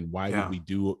liked. And why would we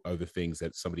do other things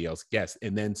that somebody else guessed?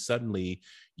 And then suddenly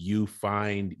you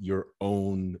find your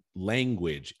own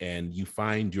language and you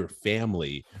find your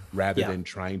family rather than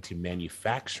trying to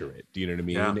manufacture it. Do you know what I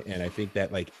mean? Yeah. And I think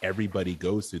that like everybody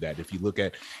goes through that. If you look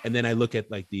at, and then I look at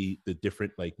like the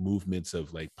different like movements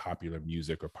of like popular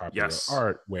music or popular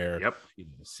art where the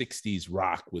 60s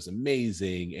rock was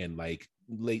amazing and like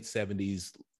late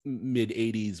 70s, mid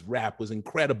 80s rap was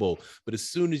incredible, but as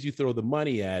soon as you throw the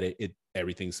money at it,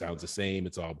 everything sounds the same.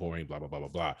 It's all boring, blah, blah, blah, blah,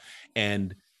 blah.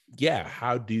 And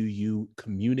how do you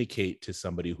communicate to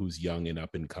somebody who's young and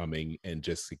up and coming and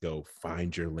just go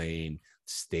find your lane,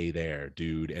 stay there,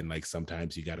 dude? And like,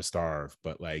 sometimes you got to starve,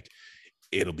 but like,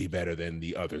 it'll be better than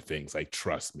the other things. Like,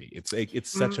 trust me, it's like,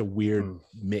 it's such a weird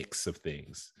mix of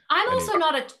things. I'm also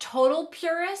not a total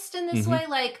purist in this way.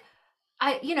 Like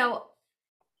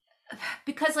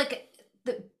because like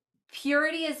the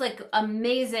purity is like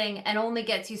amazing and only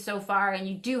gets you so far, and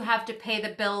you do have to pay the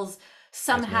bills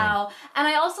somehow. Right. And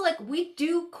I also like, we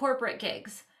do corporate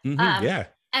gigs. And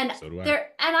so do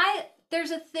I.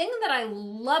 There's a thing that I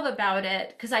love about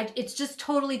it, because it's just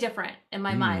totally different in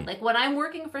my mind. Like when I'm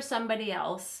working for somebody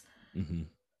else,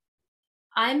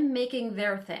 I'm making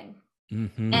their thing.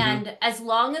 And as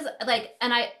long as like,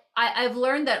 and I've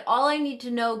learned that all I need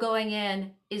to know going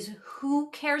in is who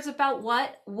cares about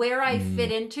what, where I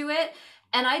fit into it.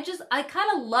 And I kind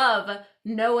of love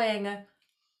knowing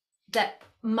that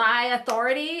my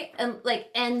authority and like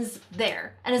ends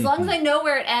there. And as long as I know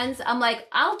where it ends, I'm like,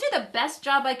 I'll do the best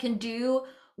job I can do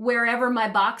wherever my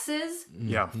box is.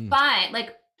 Yeah. Fine.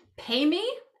 Like, pay me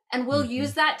and we'll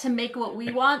use that to make what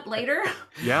we want later.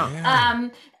 Yeah.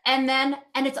 And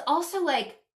it's also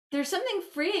like, there's something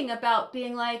freeing about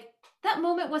being like, that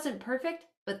moment wasn't perfect,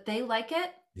 but they like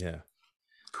it. Yeah.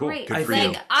 Cool. Great. Good for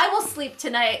you. I will sleep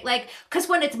tonight. Like, because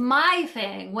when it's my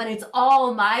thing, when it's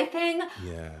all my thing,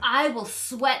 I will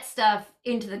sweat stuff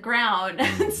into the ground.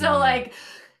 So like,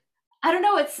 I don't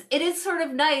know. It is sort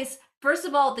of nice. First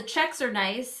of all, the checks are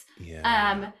nice.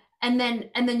 Yeah. And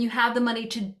then you have the money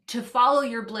to follow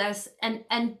your bliss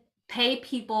and pay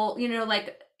people, you know,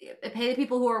 like pay the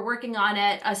people who are working on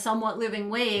it a somewhat living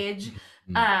wage.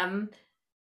 And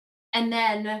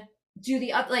then do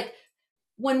the up, like,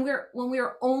 when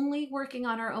we're only working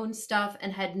on our own stuff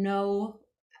and had no,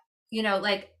 you know,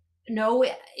 like no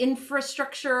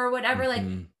infrastructure or whatever, like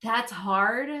that's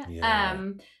hard.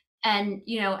 And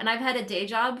you know, and I've had a day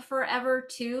job forever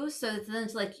too, so then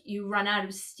it's like you run out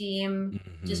of steam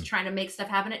just trying to make stuff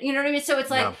happen, you know what I mean? So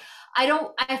it's like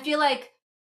I feel like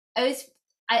as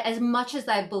much as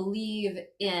I believe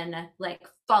in like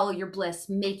follow your bliss,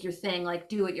 make your thing, like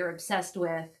do what you're obsessed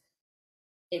with,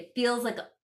 it feels like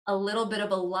a little bit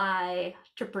of a lie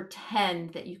to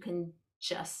pretend that you can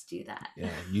just do that.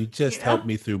 Yeah, you just helped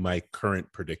me through my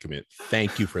current predicament.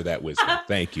 Thank you for that wisdom.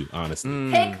 Thank you,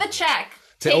 honestly. Take the check.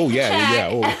 I've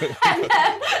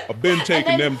been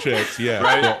taking them checks. Yeah,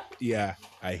 right. Yeah,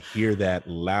 I hear that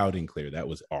loud and clear. That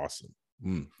was awesome.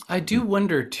 I do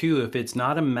wonder too if it's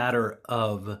not a matter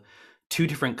of two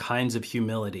different kinds of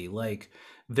humility. Like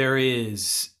there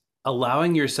is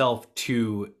allowing yourself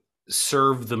to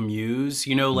serve the muse,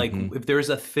 you know, like if there's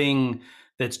a thing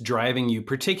that's driving you,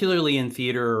 particularly in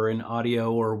theater or in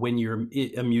audio, or when you're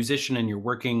a musician and you're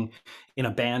working in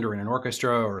a band or in an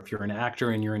orchestra, or if you're an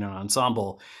actor and you're in an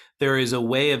ensemble, there is a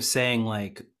way of saying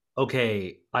like,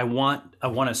 okay, I want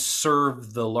to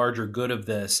serve the larger good of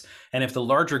this. And if the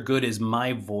larger good is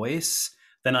my voice,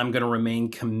 then I'm going to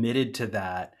remain committed to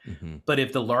that. But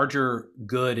if the larger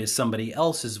good is somebody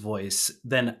else's voice,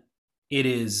 then it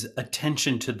is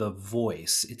attention to the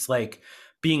voice. It's like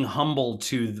being humble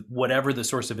to whatever the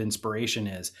source of inspiration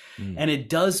is. And it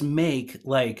does make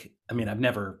like, I mean, I've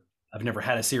never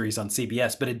had a series on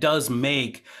CBS, but it does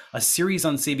make a series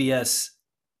on CBS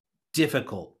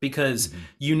difficult because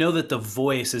you know that the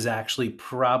voice is actually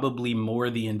probably more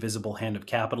the invisible hand of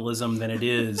capitalism than it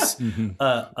is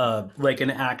like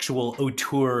an actual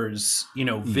auteur's, you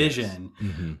know,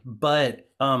 vision. But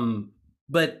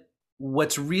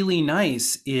what's really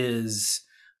nice is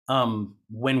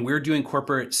when we're doing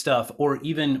corporate stuff, or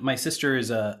even my sister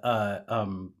is a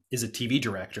TV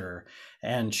director,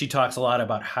 and she talks a lot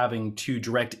about having to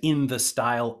direct in the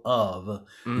style of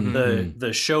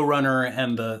the showrunner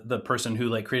and the person who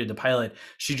like created the pilot.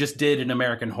 She just did an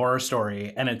American Horror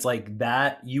Story, and it's like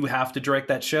that you have to direct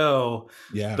that show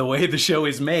the way the show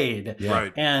is made.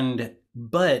 Right.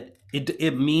 But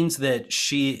it means that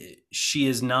she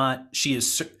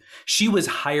was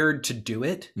hired to do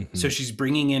it. So she's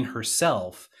bringing in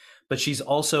herself, but she's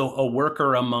also a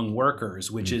worker among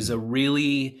workers, which is a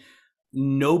really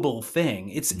noble thing.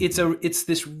 It's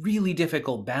this really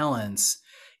difficult balance.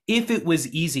 If it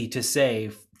was easy to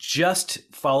say,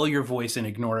 just follow your voice and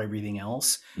ignore everything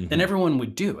else, then everyone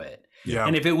would do it. Yeah.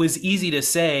 And if it was easy to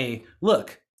say,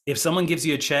 look, if someone gives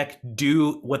you a check,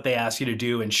 do what they ask you to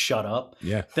do and shut up,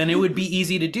 then it would be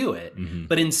easy to do it.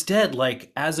 But instead,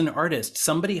 like as an artist,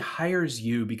 somebody hires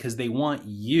you because they want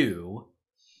you.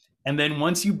 And then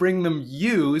once you bring them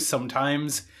you,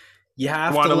 sometimes you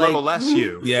have want to a like, little less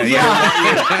you.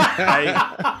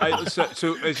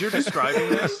 So as you're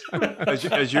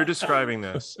describing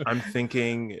this, I'm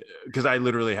thinking, because I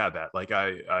literally had that. Like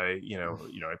I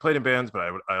played in bands, but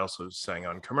I also sang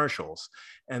on commercials,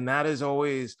 and that is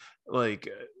always like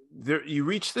there. You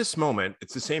reach this moment.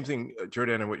 It's the same thing,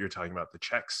 Jordana, what you're talking about. The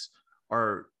checks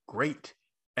are great.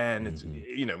 And it's,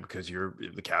 you know, because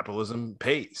the capitalism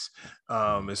pays,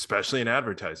 especially in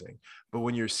advertising. But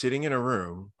when you're sitting in a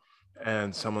room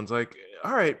and someone's like,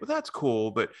 all right, well, that's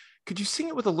cool, but could you sing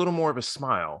it with a little more of a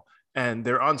smile? And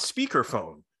they're on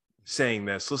speakerphone saying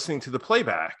this, listening to the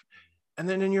playback. And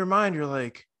then in your mind, you're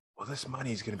like, well, this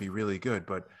money is going to be really good,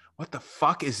 but what the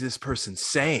fuck is this person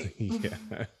saying?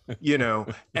 You know,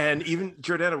 and even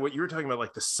Jordana, what you were talking about,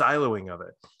 like the siloing of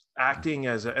it. Acting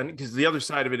as and because the other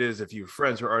side of it is if you have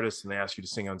friends or artists and they ask you to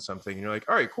sing on something and you're like,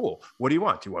 all right, cool, what do you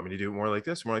want? Do you want me to do it more like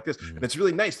this, more like this? And it's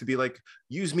really nice to be like,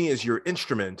 use me as your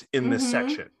instrument in this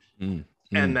section.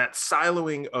 And that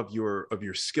siloing of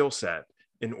your skill set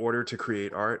in order to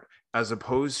create art, as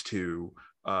opposed to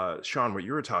Sean, what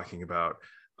you were talking about,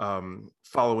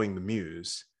 following the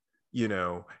muse, you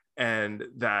know, and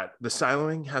that the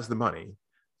siloing has the money,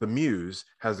 the muse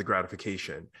has the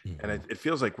gratification. Mm-hmm. And it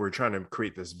feels like we're trying to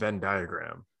create this Venn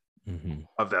diagram mm-hmm.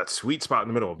 of that sweet spot in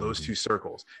the middle of those two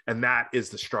circles. And that is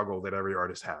the struggle that every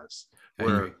artist has,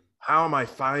 where how am I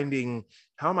doing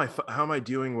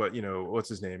what, what's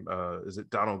his name? Is it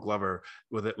Donald Glover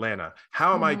with Atlanta?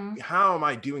 How am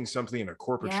I doing something in a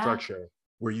corporate structure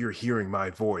where you're hearing my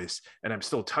voice and I'm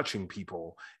still touching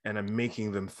people and I'm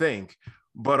making them think,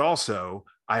 but also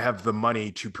I have the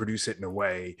money to produce it in a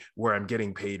way where I'm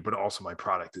getting paid, but also my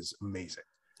product is amazing.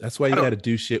 That's why you got to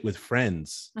do shit with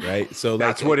friends, right? So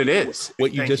that's what it is.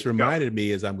 What you just reminded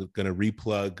me is I'm going to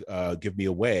replug Give Me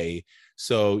Away.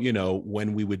 So,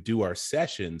 when we would do our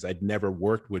sessions, I'd never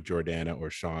worked with Jordana or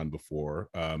Sean before.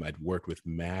 I'd worked with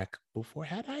Mac before.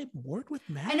 Had I worked with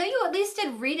Mac? I know you at least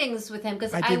did readings with him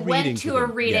because I went to a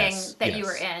reading that you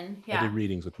were in. Yeah. I did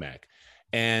readings with Mac.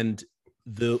 And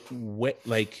the way,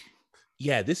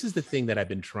 this is the thing that I've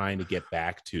been trying to get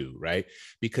back to, right?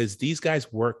 Because these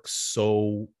guys work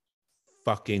so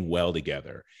fucking well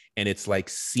together and it's like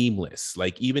seamless.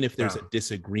 Like even if there's a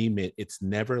disagreement, it's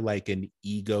never like an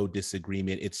ego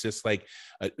disagreement. It's just like,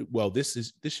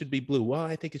 this should be blue. Well,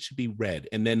 I think it should be red.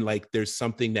 And then like there's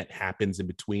something that happens in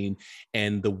between.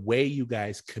 And the way you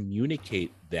guys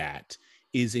communicate that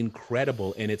is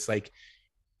incredible. And it's like,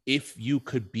 if you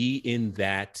could be in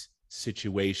that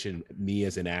situation, me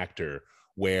as an actor,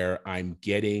 where I'm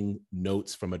getting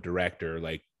notes from a director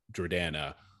like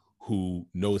Jordana, who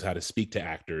knows how to speak to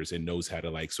actors and knows how to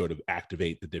like sort of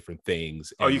activate the different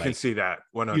things. And you can see that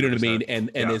 100%. You know what I mean? And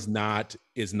is not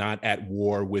at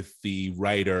war with the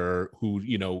writer who,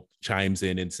 chimes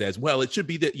in and says, well, it should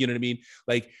be that, you know what I mean?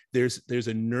 Like there's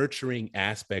a nurturing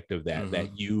aspect of that,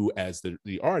 that you as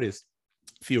the artist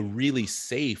feel really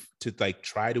safe to like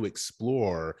try to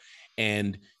explore,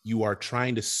 and you are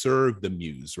trying to serve the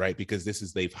muse, right? Because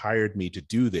they've hired me to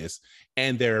do this,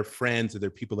 and they're friends and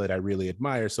they're people that I really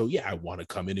admire. So yeah, I want to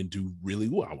come in and do really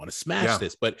well. I want to smash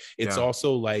this, but it's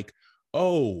also like,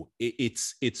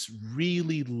 it's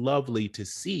really lovely to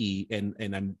see.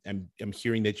 And I'm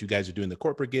hearing that you guys are doing the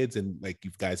corporate gigs and like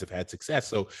you guys have had success.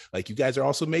 So like you guys are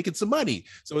also making some money.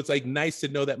 So it's like nice to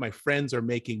know that my friends are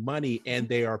making money and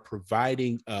they are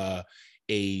providing an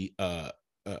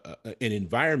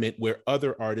environment where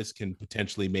other artists can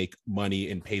potentially make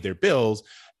money and pay their bills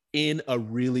in a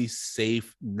really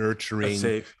safe,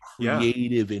 nurturing,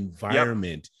 creative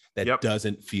environment that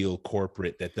doesn't feel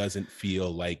corporate, that doesn't feel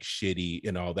like shitty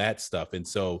and all that stuff. And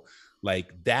so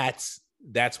like that's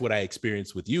what I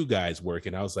experienced with you guys work.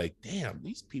 And I was like, damn,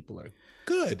 these people are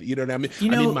good. You know what I mean?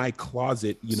 I'm in my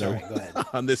closet,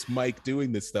 on this mic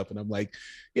doing this stuff. And I'm like,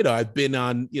 I've been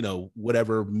on,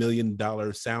 whatever $1 million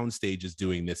sound stages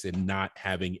doing this and not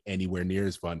having anywhere near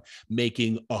as fun,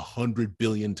 making 100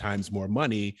 billion times more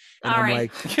money. And I'm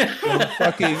like,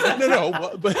 fucking,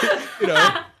 but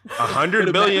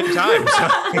 100 billion times.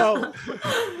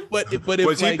 But if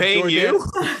was he paying you?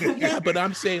 Yeah, but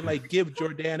I'm saying like give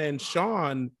Jordana and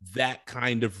Sean that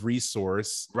kind of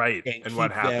resource, right? And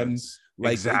what happens?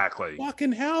 Like, exactly.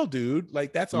 Fucking hell, dude.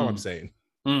 Like that's all I'm saying.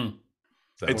 So,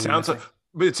 it sounds like.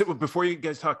 But before you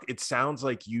guys talk, it sounds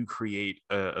like you create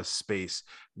a space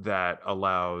that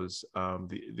allows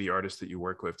the artists that you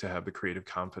work with to have the creative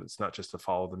confidence, not just to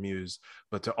follow the muse,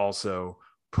 but to also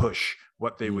push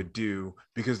what they would do,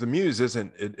 because the muse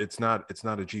it's not a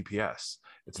GPS.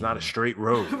 It's not a straight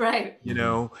road, right?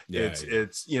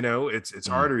 It's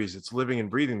arteries. It's living and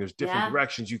breathing. There's different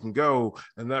directions you can go,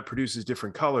 and that produces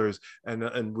different colors.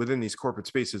 And within these corporate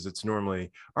spaces, it's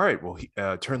normally all right. Well,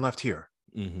 turn left here.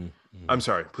 I'm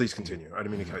sorry. Please continue. I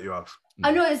didn't mean to cut you off.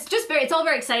 Oh no, it's all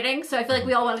very exciting. So I feel like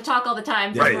we all want to talk all the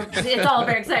time. Right. It's all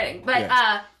very exciting. But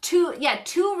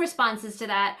two responses to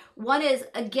that. One is,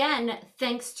 again,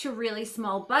 thanks to really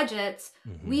small budgets,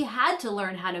 we had to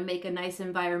learn how to make a nice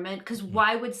environment, because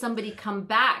why would somebody come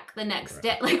back the next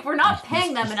day? Like, we're not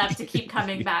paying them enough to keep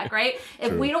coming back, right?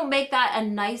 If we don't make that a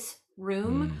nice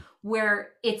room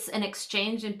where it's an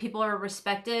exchange and people are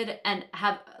respected and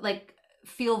have like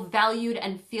feel valued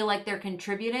and feel like they're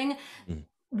contributing,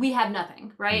 we have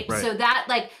nothing, right? So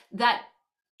that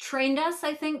trained us,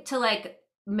 I think, to like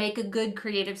make a good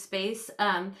creative space.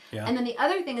 And then the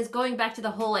other thing is going back to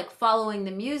the whole like following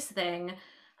the muse thing.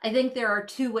 I think there are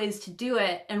two ways to do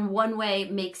it, and one way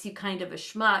makes you kind of a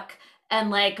schmuck,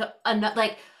 and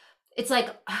it's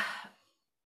like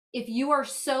if you are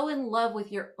so in love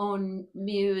with your own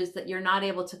muse that you're not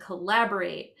able to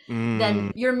collaborate,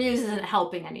 then your muse isn't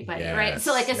helping anybody, right?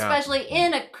 So like, especially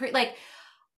in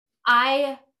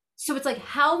so it's like,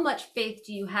 how much faith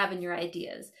do you have in your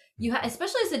ideas? You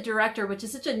especially as a director, which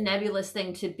is such a nebulous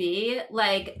thing to be,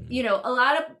 like, a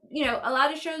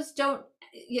lot of shows don't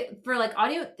for like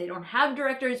audio, they don't have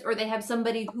directors, or they have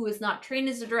somebody who is not trained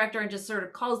as a director and just sort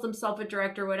of calls themselves a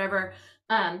director or whatever.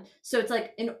 So it's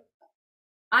like,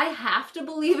 I have to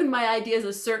believe in my ideas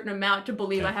a certain amount to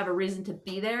believe I have a reason to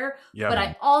be there. Yeah. But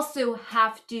I also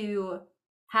have to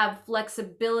have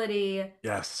flexibility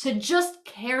to just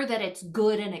care that it's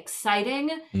good and exciting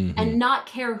and not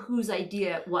care whose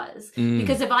idea it was.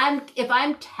 Because if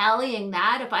I'm tallying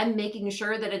that, if I'm making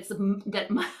sure that that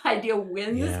my idea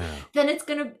wins, then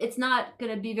it's not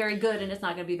gonna be very good and it's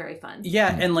not gonna be very fun.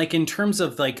 Yeah, and like in terms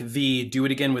of like the do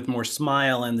it again with more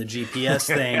smile and the GPS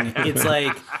thing, it's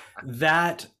like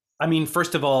that. I mean,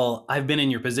 first of all, I've been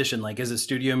in your position, like as a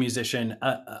studio musician,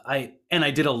 I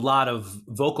did a lot of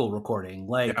vocal recording.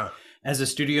 Like as a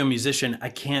studio musician, I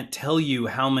can't tell you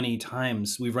how many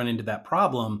times we've run into that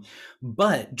problem.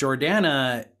 But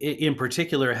Jordana in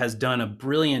particular has done a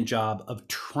brilliant job of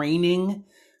training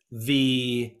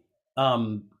the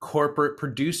corporate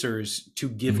producers to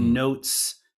give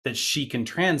notes that she can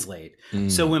translate.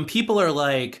 So when people are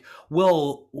like,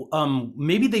 well,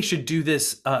 maybe they should do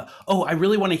this. I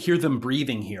really want to hear them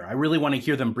breathing here. I really want to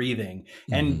hear them breathing.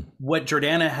 And what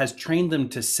Jordana has trained them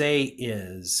to say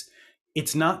is,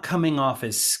 it's not coming off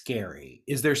as scary.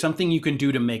 Is there something you can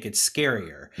do to make it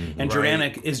scarier? And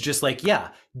Jordana is just like, yeah,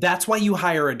 that's why you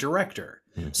hire a director.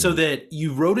 So that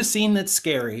you wrote a scene that's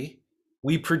scary,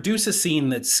 we produce a scene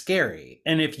that's scary.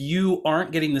 And if you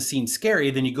aren't getting the scene scary,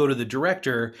 then you go to the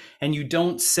director and you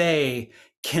don't say,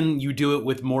 can you do it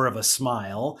with more of a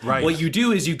smile? Right. What you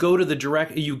do is you go to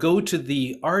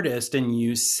the artist and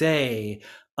you say,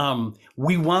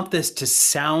 we want this to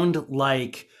sound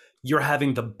like you're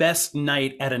having the best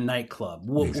night at a nightclub.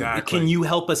 Exactly. Can you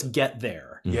help us get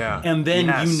there? Yeah. And then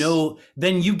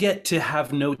then you get to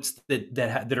have notes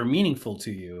that are meaningful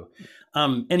to you.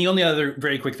 And the only other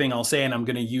very quick thing I'll say, and I'm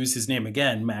going to use his name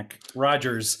again, Mac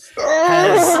Rogers,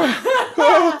 has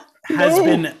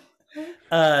been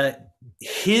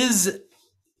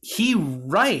he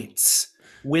writes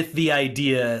with the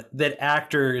idea that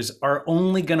actors are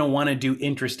only going to want to do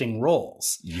interesting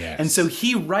roles. Yes. And so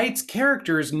he writes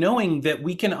characters knowing that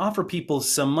we can offer people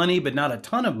some money, but not a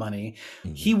ton of money.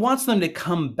 He wants them to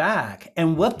come back.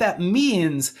 And what that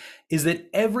means is that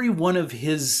every one of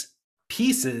his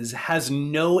pieces has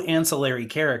no ancillary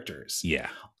characters. Yeah.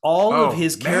 All of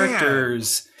his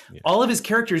characters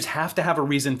have to have a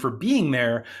reason for being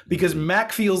there, because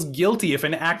Mac feels guilty if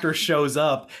an actor shows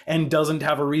up and doesn't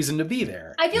have a reason to be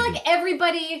there. I feel like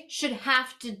everybody should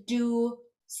have to do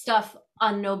stuff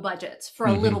on no budgets for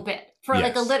a little bit. For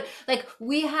like a little, like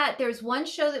there's one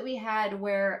show that we had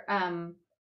where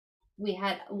we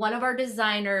had one of our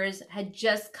designers had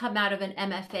just come out of an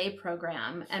MFA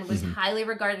program and was highly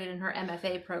regarded in her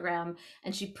MFA program.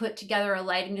 And she put together a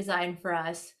lighting design for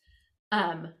us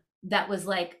that was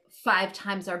like 5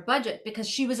 times our budget, because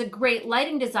she was a great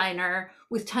lighting designer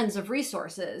with tons of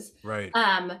resources. Right.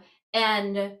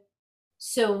 And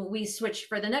so we switched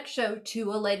for the next show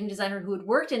to a lighting designer who had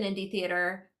worked in indie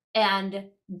theater and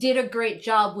did a great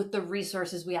job with the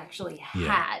resources we actually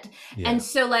had. Yeah. And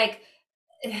so like,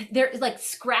 there like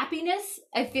scrappiness,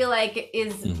 I feel like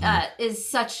is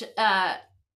such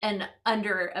an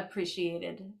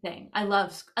underappreciated thing. I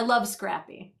love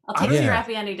scrappy. I'll take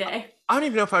scrappy any day. I don't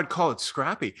even know if I'd call it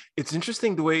scrappy. It's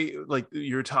interesting the way like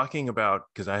you're talking about,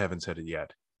 because I haven't said it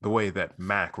yet, the way that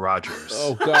Mac Rogers.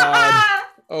 Oh God.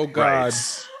 Oh God.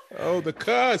 Writes, oh, the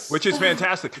cuss. Which is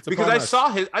fantastic. Because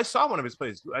I saw one of his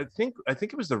plays. I think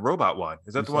it was the robot one.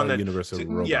 Is that the one that Universal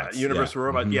Robots? Yeah, Universal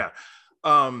Robot. Yeah.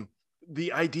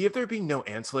 The idea of there being no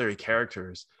ancillary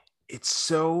characters, it's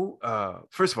so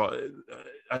first of all,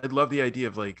 I love the idea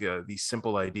of like these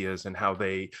simple ideas and how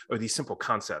these simple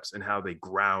concepts and how they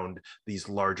ground these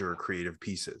larger creative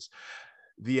pieces.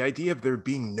 The idea of there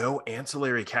being no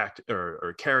ancillary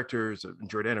or characters,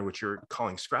 Jordana, which you're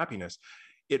calling scrappiness,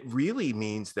 it really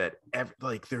means that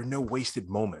there are no wasted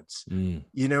moments.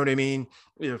 You know what I mean?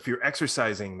 If you're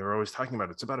exercising, they're always talking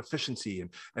about it's about efficiency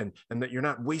and that you're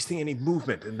not wasting any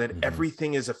movement, and that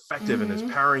everything is effective and is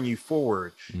powering you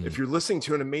forward. If you're listening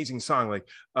to an amazing song,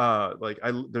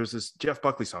 there's this Jeff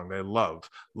Buckley song that I love,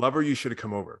 "Lover, You Should Have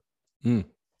Come Over."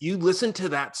 You listen to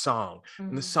that song,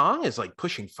 and the song is like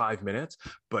pushing 5 minutes,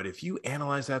 but if you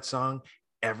analyze that song,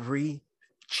 every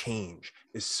change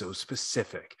is so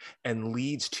specific and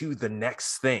leads to the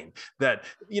next thing that,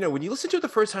 when you listen to it the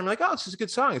first time, you're like, oh, this is a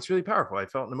good song. It's really powerful. I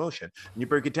felt an emotion. And you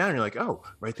break it down and you're like, oh,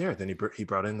 right there. Then he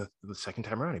brought in the second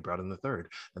time around, he brought in the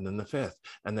third, and then the fifth,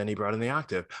 and then he brought in the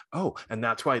octave. Oh, and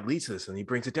that's why it leads to this. And he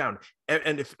brings it down.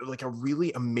 And if like a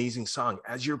really amazing song,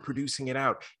 as you're producing it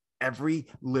out, every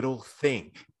little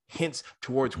thing hints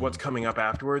towards what's coming up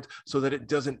afterwards, so that it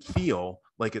doesn't feel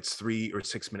like it's 3 or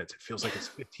 6 minutes. It feels like it's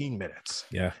 15 minutes.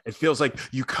 Yeah. It feels like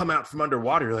you come out from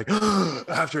underwater. You're like,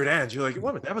 after it ends, you're like,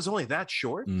 what? That was only that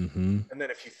short. And then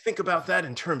if you think about that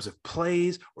in terms of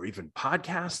plays or even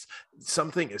podcasts,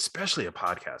 something, especially a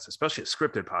podcast, especially a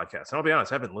scripted podcast. And I'll be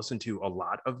honest, I haven't listened to a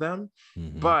lot of them,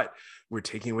 but we're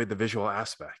taking away the visual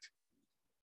aspect.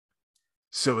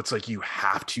 So it's like you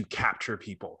have to capture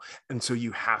people. And so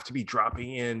you have to be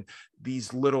dropping in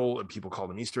these little, people call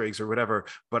them Easter eggs or whatever,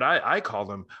 but I call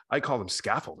them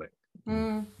scaffolding.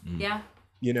 Yeah.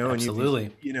 You know, absolutely.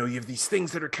 And you have these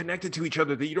things that are connected to each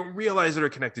other that you don't realize that are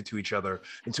connected to each other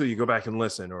until you go back and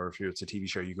listen, or if it's a TV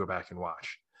show, you go back and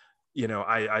watch. You know,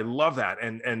 I love that.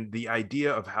 And the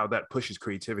idea of how that pushes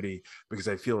creativity, because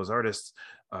I feel as artists,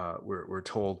 we're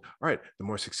told, all right, the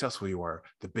more successful you are,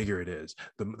 the bigger it is,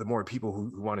 the more people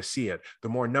who want to see it, the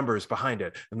more numbers behind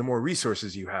it, and the more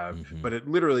resources you have. But it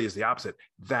literally is the opposite.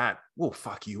 That will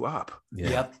fuck you up.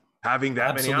 Yep. Having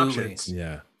that many options.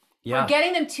 Yeah. Or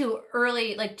getting them too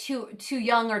early, like too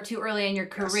young or too early in your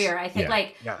career. I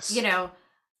think you know,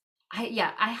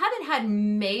 I haven't had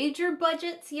major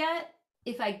budgets yet.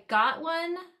 If I got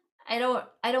one, I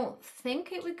don't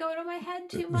think it would go to my head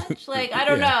too much. Like, I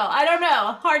don't know.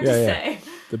 Hard to say.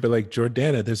 They'd be like,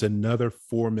 Jordana, there's another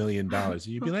 $4 million.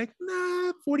 You'd be like,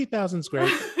 nah, 40,000's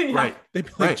great. Right. They'd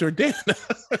be like, Jordana.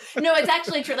 No, it's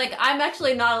actually true. Like, I'm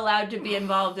actually not allowed to be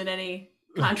involved in any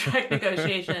contract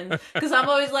negotiations, because I'm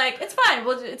always like, it's fine.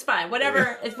 It's fine.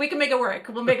 Whatever. If we can make it work,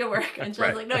 we'll make it work. And she's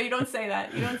like, no, you don't say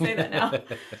that. You don't say that now.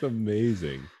 It's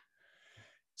amazing.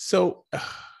 So...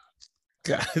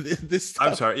 God, this stuff,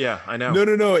 I'm sorry. Yeah, I know.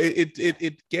 No.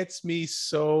 It gets me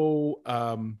so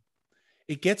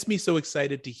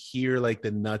excited to hear like the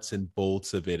nuts and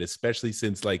bolts of it, especially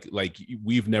since like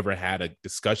we've never had a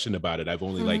discussion about it. I've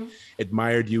only like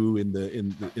admired you in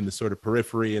the sort of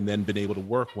periphery, and then been able to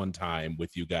work one time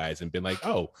with you guys and been like,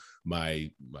 oh, my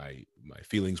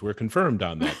feelings were confirmed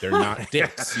on that. They're not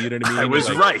dicks. You know what I mean? I was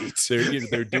like, right.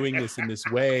 They're doing this in this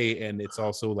way, and it's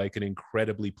also like an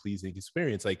incredibly pleasing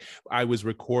experience. Like, I was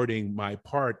recording my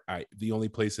part. The only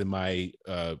place in my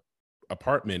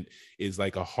apartment is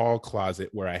like a hall closet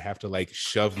where I have to like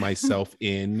shove myself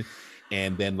in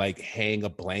and then like hang a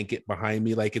blanket behind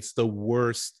me. Like, it's the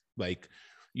worst. Like,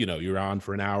 you know, you're on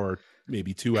for an hour,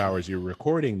 maybe 2 hours, you're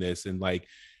recording this, and like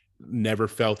never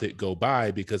felt it go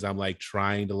by, because I'm like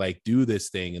trying to like do this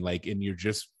thing, and like, and you're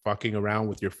just fucking around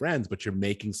with your friends, but you're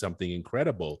making something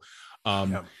incredible.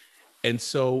 And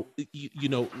so, you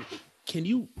know, can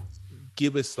you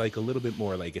give us like a little bit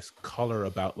more like color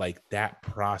about like that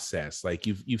process? Like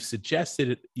you've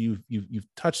suggested it, you've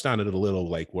touched on it a little,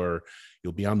 like where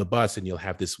you'll be on the bus and you'll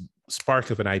have this spark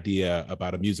of an idea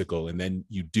about a musical, and then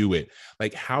you do it.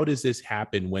 Like, how does this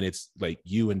happen when it's like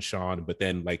you and Sean, but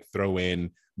then like throw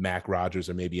in Mac Rogers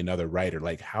or maybe another writer?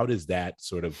 Like, how does that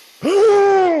sort of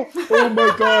oh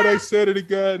my God, I said it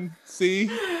again. See?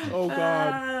 Oh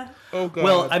God. Oh God.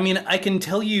 Well, I mean, I can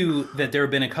tell you that there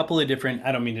have been a couple of different,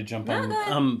 I don't mean to jump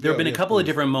on. There have been a couple of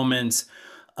different moments.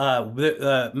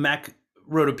 Mac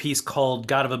wrote a piece called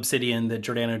God of Obsidian that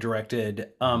Jordana directed.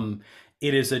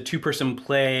 It is a 2-person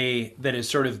play that is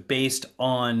sort of based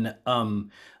on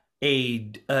a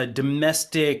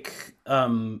domestic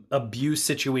abuse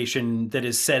situation that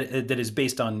is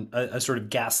based on a sort of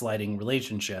gaslighting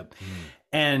relationship.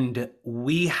 And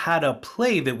we had a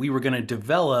play that we were going to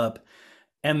develop,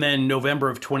 and then November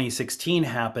of 2016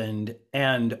 happened,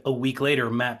 and a week later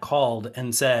Matt called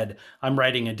and said, I'm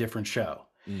writing a different show.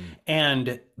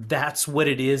 And that's what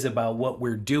it is about what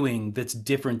we're doing that's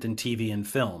different than TV and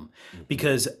film.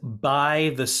 Because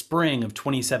by the spring of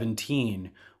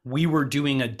 2017, we were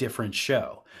doing a different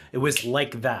show. It was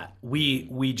like that.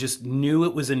 We just knew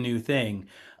it was a new thing.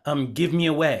 Give Me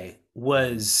Away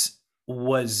was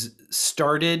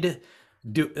started.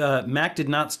 Mac did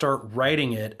not start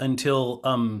writing it until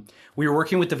we were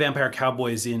working with the Vampire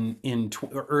Cowboys in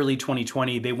early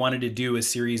 2020. They wanted to do a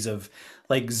series of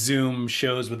like Zoom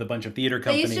shows with a bunch of theater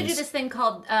companies. They used to do this thing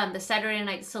called the Saturday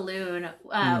Night Saloon,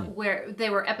 where they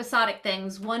were episodic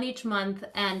things, one each month,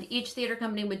 and each theater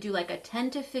company would do like a 10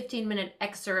 to 15 minute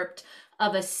excerpt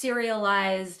of a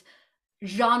serialized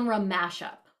genre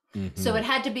mashup. So it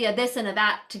had to be a this and a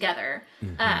that together.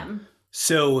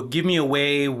 So Give Me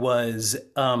Away was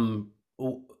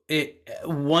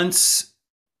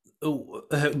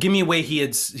Give Me Away,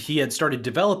 he had started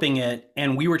developing it,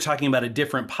 and we were talking about a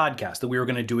different podcast, that we were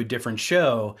going to do a different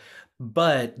show.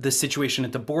 But the situation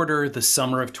at the border, the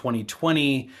summer of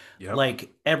 2020,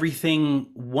 like everything,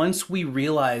 once we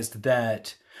realized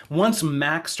that, once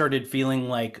Mac started feeling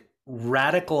like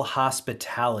radical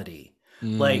hospitality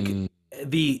Like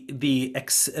the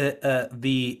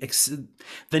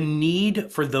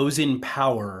need for those in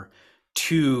power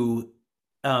to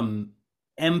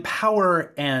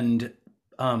empower and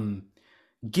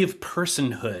give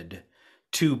personhood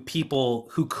to people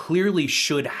who clearly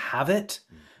should have it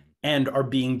and are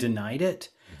being denied it.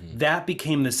 That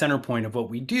became the center point of what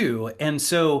we do. And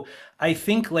so I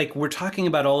think like we're talking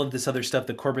about all of this other stuff,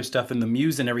 the corporate stuff and the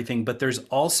muse and everything, but there's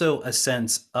also a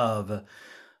sense of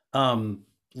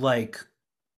like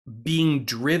being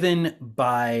driven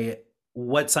by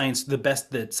what the best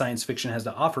that science fiction has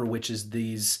to offer, which is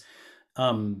these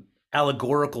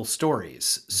allegorical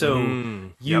stories.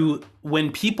 So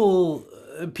when people,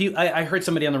 I heard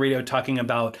somebody on the radio talking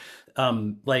about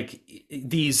like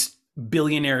these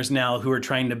billionaires now who are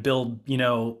trying to build, you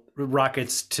know,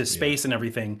 rockets to space and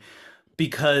everything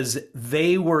because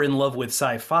they were in love with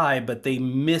sci-fi, but they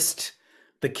missed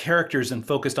the characters and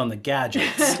focused on the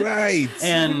gadgets. Right.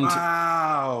 And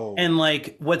wow. And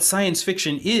like what science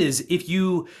fiction is, if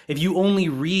you only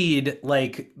read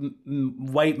like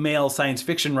white male science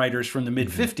fiction writers from the mid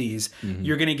 50s,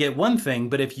 you're going to get one thing.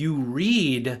 But if you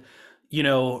read, you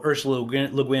know, Ursula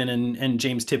Le Guin and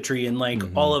James Tiptree and like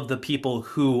all of the people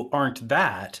who aren't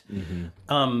that,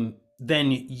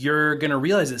 then you're going to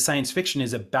realize that science fiction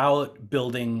is about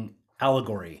building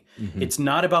allegory. It's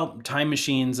not about time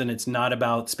machines and it's not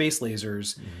about space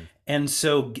lasers. And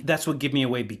so that's what Give Me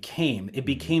Away became. It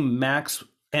became Max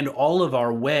and all of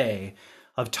our way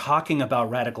of talking about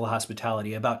radical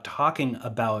hospitality, about talking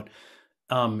about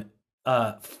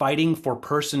fighting for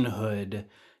personhood,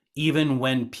 even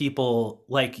when people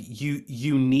like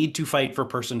you need to fight for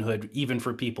personhood, even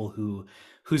for people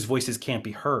whose voices can't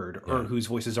be heard or whose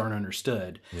voices aren't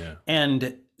understood.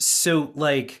 And so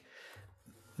like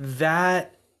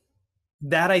that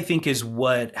I think is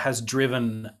what has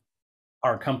driven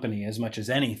our company as much as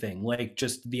anything, like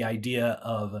just the idea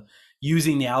of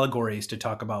using the allegories to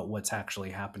talk about what's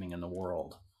actually happening in the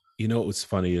world. You know, what was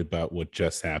funny about what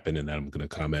just happened, and I'm going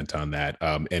to comment on that.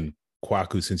 And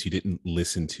Kwaku, since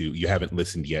you haven't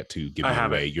listened yet to Give Me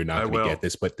Away, you're not going to get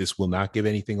this, but this will not give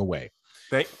anything away.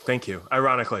 Thank you.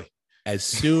 Ironically. As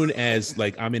soon as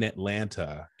like I'm in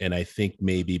Atlanta, and I think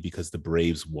maybe because the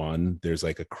Braves won, there's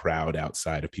like a crowd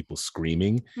outside of people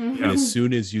screaming. And as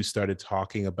soon as you started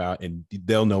talking about, and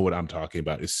they'll know what I'm talking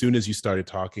about, as soon as you started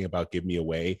talking about Give Me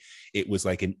Away, it was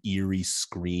like an eerie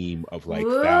scream of like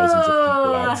thousands of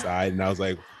people outside. And I was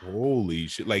like, holy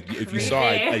shit. Like if you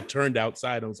saw it, I turned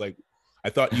outside. I was like,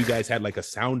 I thought you guys had like a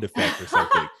sound effect or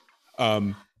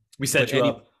something. We set you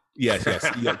up. Yes.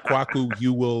 Yeah, Kwaku,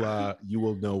 you will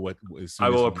know what. I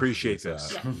will appreciate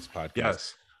this podcast.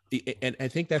 Yes, and I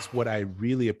think that's what I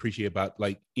really appreciate about,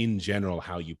 like, in general,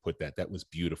 how you put that. That was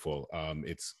beautiful.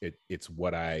 It's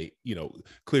what I, you know,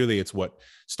 clearly it's what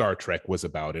Star Trek was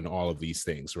about, and all of these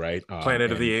things, right?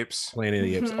 Planet of the Apes,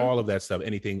 all of that stuff.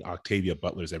 Anything Octavia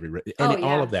Butler's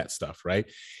all of that stuff, right?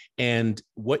 And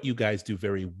what you guys do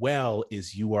very well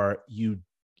is you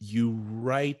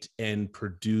write and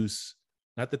produce.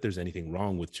 Not that there's anything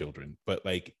wrong with children, but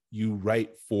like you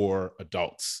write for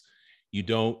adults. You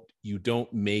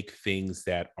don't make things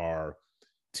that are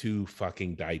too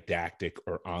fucking didactic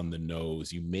or on the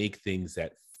nose. You make things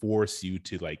that force you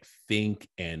to like think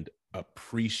and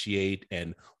appreciate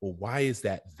and, well, why is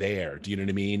that there? Do you know what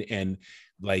I mean? And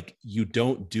like, you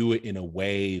don't do it in a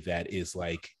way that is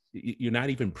like, you're not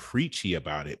even preachy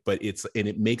about it, but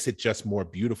it makes it just more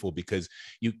beautiful because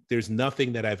there's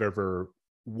nothing that I've ever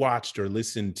watched or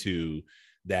listened to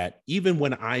that, even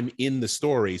when I'm in the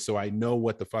story, so I know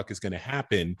what the fuck is going to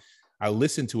happen, I'll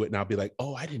listen to it and I'll be like,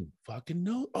 oh, I didn't fucking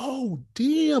know. Oh,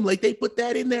 damn. Like they put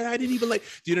that in there. I didn't even like,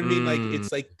 do you know what I mean? Like,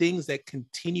 it's like things that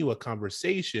continue a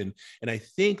conversation. And I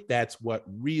think that's what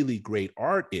really great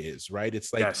art is, right?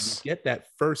 It's like you get that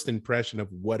first impression of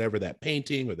whatever that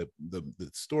painting or the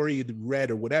story you read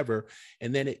or whatever.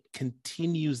 And then it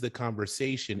continues the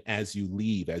conversation as you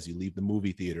leave the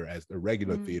movie theater, as the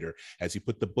regular theater, as you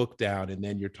put the book down, and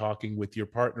then you're talking with your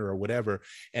partner or whatever.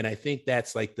 And I think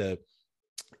that's like the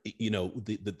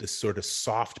sort of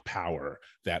soft power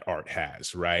that art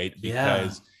has, right?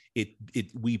 Because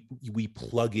we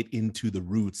plug it into the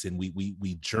roots, and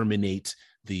we germinate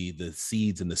the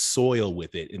seeds in the soil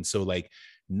with it. And so, like,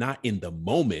 not in the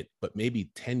moment, but maybe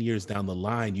 10 years down the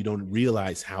line, you don't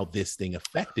realize how this thing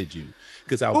affected you.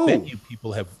 Because I'll bet you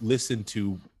people have listened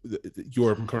to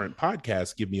your current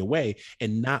podcast, Give Me Away,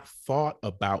 and not thought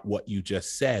about what you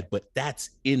just said, but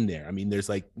that's in there. I mean, there's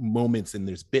like moments and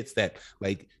there's bits that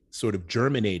like sort of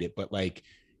germinate it, but like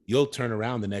you'll turn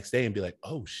around the next day and be like,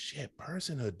 oh shit,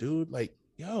 personhood, dude. Like,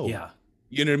 yo,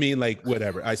 You know what I mean? Like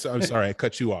whatever. I'm sorry, I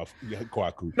cut you off,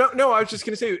 Kwaku. No, I was just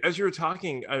gonna say, as you were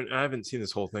talking, I haven't seen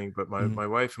this whole thing, but my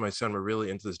wife and my son were really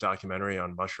into this documentary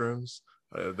on mushrooms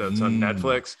that's on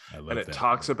Netflix, and it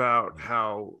talks about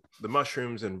how the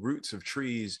mushrooms and roots of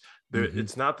trees,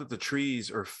 it's not that the trees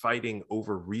are fighting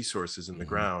over resources in the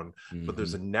ground, but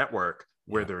there's a network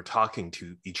where they're talking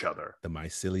to each other. The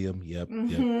mycelium. Yep.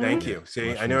 Thank you.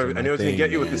 See, I knew I was going to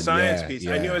get you with the science piece.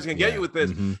 I knew I was going to get you with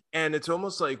this. And it's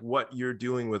almost like what you're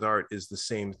doing with art is the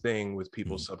same thing with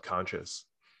people's subconscious,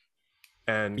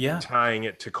 and tying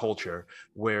it to culture,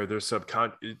 where there's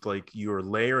like you're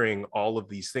layering all of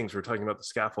these things. We're talking about the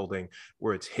scaffolding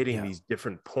where it's hitting these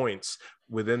different points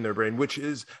within their brain, which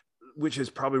is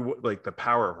probably what, like the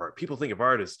power of art. People think of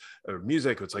art as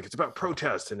music. It's like, it's about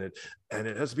protest, and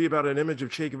it has to be about an image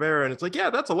of Che Guevara. And it's like, yeah,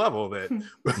 that's a level of it.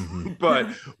 But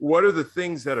what are the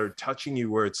things that are touching you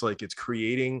where it's like, it's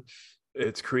creating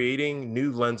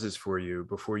new lenses for you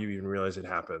before you even realize it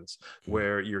happens,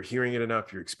 where you're hearing it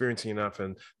enough, you're experiencing enough.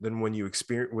 And then when you're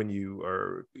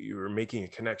making a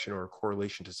connection or a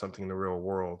correlation to something in the real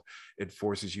world, it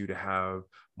forces you to have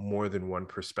more than one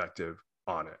perspective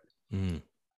on it.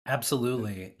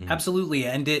 Absolutely.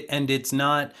 And it's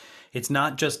not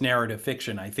just narrative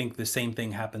fiction. I think the same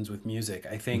thing happens with music.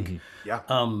 I think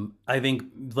I think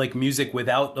like music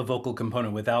without a vocal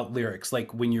component, without lyrics,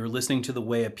 like when you're listening to the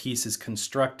way a piece is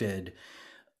constructed,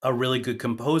 a really good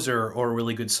composer or a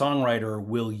really good songwriter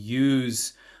will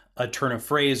use a turn of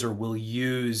phrase or will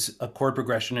use a chord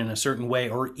progression in a certain way,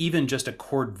 or even just a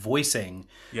chord voicing,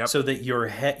 so that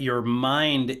your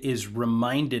mind is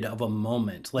reminded of a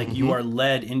moment, like you are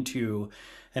led into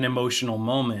an emotional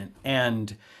moment.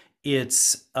 And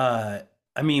it's I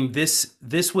mean,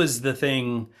 this was the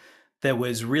thing that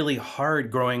was really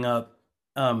hard growing up,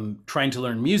 trying to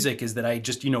learn music, is that I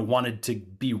just wanted to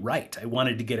be right. I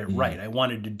wanted to get it right. I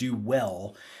wanted to do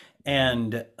well.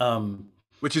 And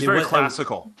which is very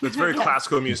classical. It's very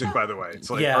classical music, by the way. It's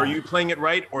like, are you playing it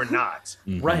right or not?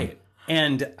 Right.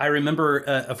 And I remember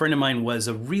a friend of mine was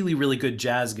a really, really good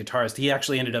jazz guitarist. He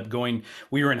actually ended up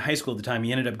we were in high school at the time.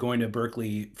 He ended up going to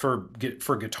Berklee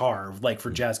for guitar, like for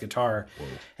jazz guitar. Whoa.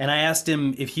 And I asked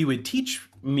him if he would teach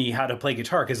me how to play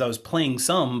guitar, because I was playing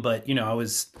some, but I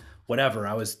was whatever.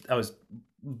 I was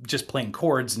just playing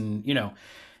chords and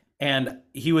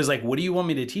he was like, "What do you want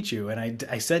me to teach you?" And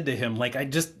I said to him, like, I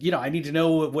just, I need to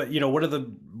know what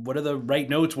are the right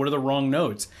notes? What are the wrong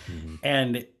notes?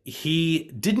 And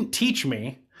he didn't teach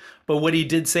me, but what he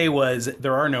did say was,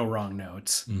 there are no wrong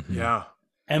notes. Yeah.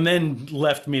 And then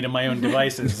left me to my own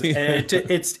devices. And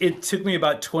it took me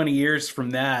about 20 years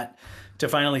from that to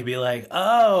finally be like,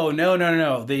 oh,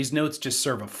 no. These notes just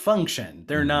serve a function.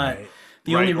 They're not...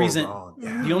 The only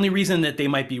reason that they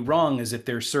might be wrong is if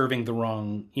they're serving the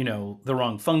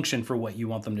wrong function for what you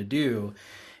want them to do.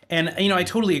 And, I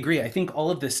totally agree. I think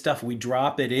all of this stuff, we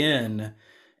drop it in,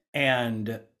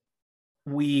 and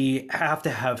we have to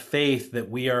have faith that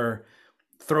we are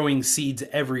throwing seeds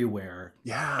everywhere.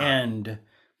 Yeah. And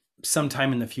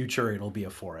sometime in the future, it'll be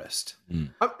a forest. So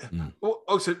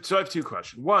I have two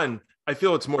questions. One, I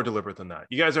feel it's more deliberate than that.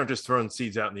 You guys aren't just throwing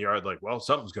seeds out in the yard like, well,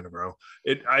 something's going to grow.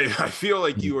 I feel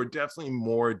like you are definitely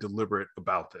more deliberate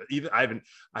about that. Even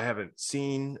I haven't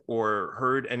seen or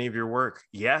heard any of your work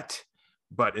yet,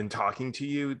 but in talking to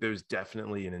you, there's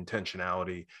definitely an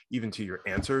intentionality even to your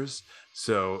answers.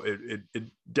 So it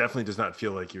definitely does not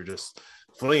feel like you're just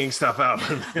flinging stuff out.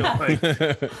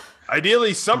 Like,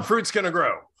 ideally, some fruit's going to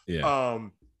grow. Yeah.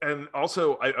 And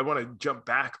also, I want to jump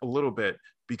back a little bit,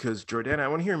 because Jordana, I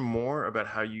want to hear more about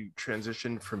how you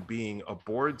transitioned from being a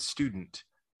board student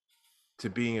to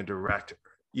being a director.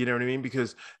 You know what I mean?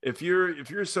 Because if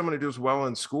you're someone who does well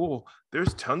in school,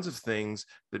 there's tons of things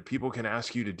that people can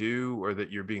ask you to do, or that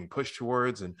you're being pushed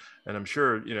towards. And I'm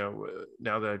sure,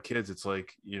 now that I have kids, it's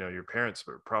like, your parents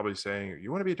are probably saying,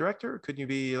 you want to be a director? Or could you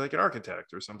be like an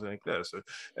architect or something like this?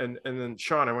 And then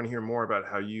Sean, I want to hear more about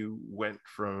how you went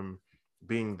from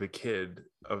being the kid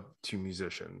to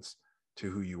musicians to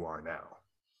who you are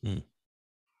now.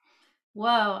 Whoa.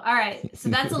 All right. So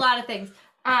that's a lot of things.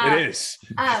 It is.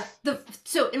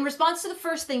 So in response to the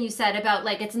first thing you said about,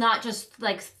 like, it's not just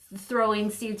like throwing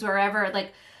seeds wherever,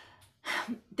 like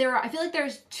I feel like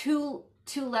there's two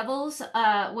levels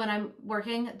when I'm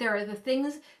working. There are the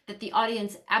things that the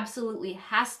audience absolutely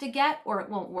has to get, or it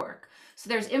won't work. So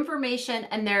there's information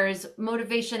and there's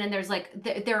motivation, and there's like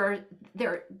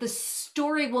the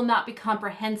story will not be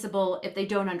comprehensible if they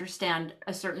don't understand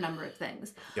a certain number of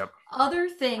things. Yep. Other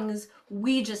things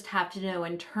we just have to know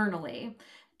internally,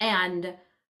 and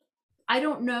I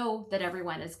don't know that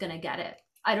everyone is going to get it.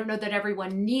 I don't know that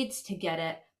everyone needs to get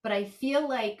it, but I feel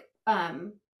like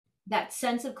that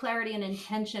sense of clarity and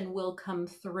intention will come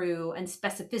through, and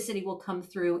specificity will come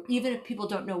through, even if people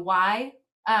don't know why.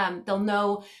 They'll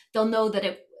know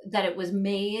that it was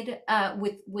made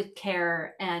with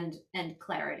care and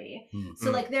clarity. Mm-hmm.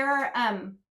 So like there are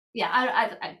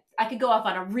I could go off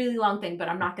on a really long thing, but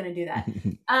I'm not going to do that.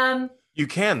 You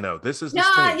can though. This is no,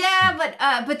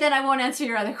 yeah, but then I won't answer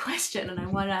your other question, and I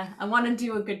want to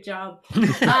do a good job.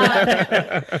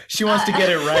 She wants to get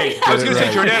it right. I was going to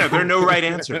say, Jordana, there are no right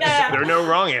answers. Yeah. There are no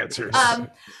wrong answers. I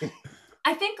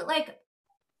think like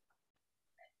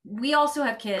we also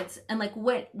have kids, and like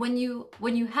when you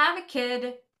have a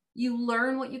kid, you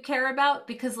learn what you care about,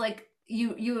 because like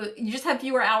you just have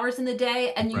fewer hours in the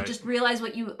day, and you just realize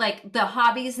what you like, the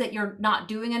hobbies that you're not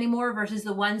doing anymore versus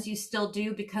the ones you still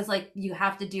do because like you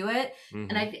have to do it. Mm-hmm.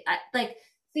 And I like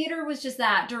theater was just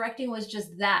that, directing was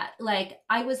just that. Like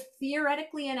I was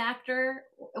theoretically an actor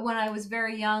when I was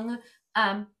very young,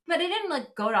 but I didn't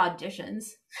like go to auditions.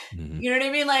 Mm-hmm. You know what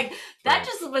I mean? Like that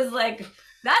just was like,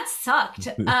 that sucked.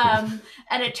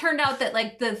 And it turned out that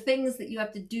like the things that you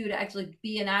have to do to actually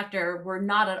be an actor were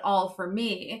not at all for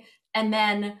me. And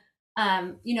then,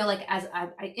 like as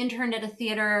I interned at a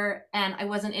theater and I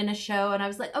wasn't in a show, and I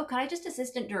was like, oh, could I just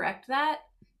assistant direct that?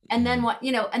 And then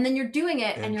and then you're doing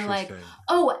it and you're like,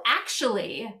 oh,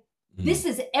 actually, this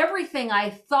is everything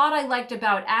I thought I liked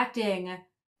about acting,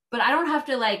 but I don't have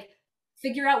to like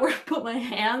figure out where to put my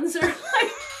hands or like,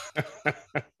 you know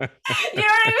what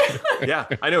I mean? Yeah,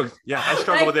 I know. Yeah, I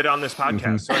struggle with it on this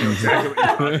podcast, so I know exactly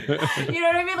what you're talking about. You know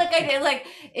what I mean? Like I did, like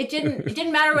it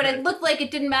didn't matter what it looked like.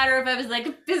 It didn't matter if I was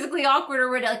like physically awkward or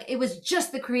what. Like it was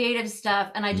just the creative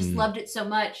stuff, and I just loved it so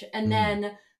much. And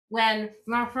then when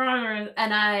my father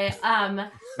and I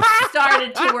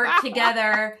started to work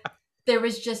together, there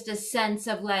was just a sense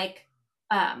of like,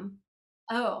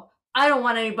 oh, I don't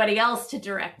want anybody else to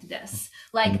direct this.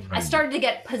 Like I started to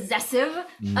get possessive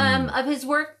of his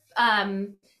work.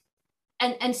 And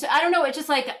so I don't know, it's just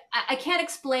like, I can't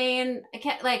explain. I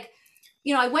can't like,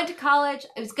 I went to college,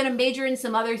 I was going to major in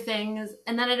some other things,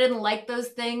 and then I didn't like those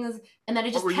things. And then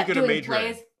I just kept doing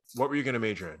plays. What were you going to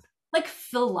major in? Like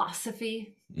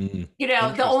philosophy,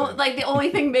 the only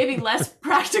thing maybe less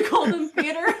practical than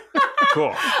theater.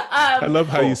 Cool. I love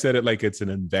how you said it like it's an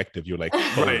invective. You're like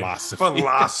philosophy.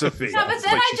 Philosophy. No, but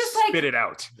then I just like spit it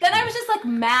out. Then I was just like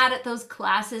mad at those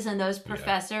classes and those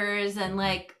professors, and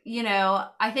like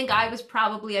I think I was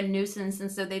probably a nuisance, and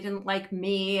so they didn't like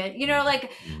me.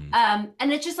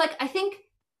 And it's just like I think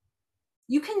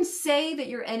you can say that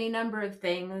you're any number of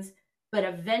things, but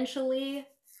eventually,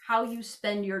 how you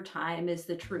spend your time is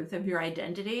the truth of your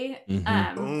identity.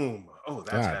 Boom. Oh,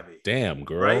 that's heavy. Damn,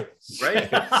 girl. Right.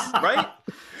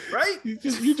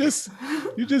 You just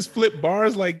flip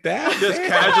bars like that. Just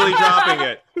casually dropping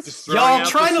it. Y'all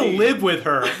trying to live with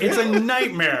her. It's a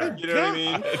nightmare. You know what I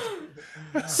mean?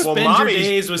 Spend your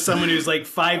days with someone who's like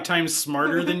 5 times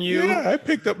smarter than you. Yeah, I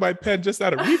picked up my pen just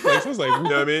out of reflex. I was like, you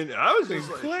know what I mean? I was in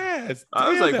class. I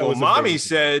was like, well, mommy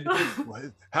said,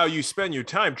 how you spend your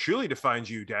time truly defines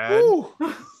you, Dad.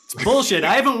 It's bullshit.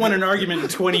 I haven't won an argument in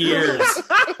 20 years.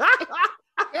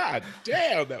 God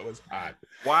damn, that was hot.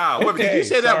 Wow. Okay, did you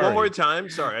say that one more time?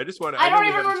 Sorry, I just want to. I don't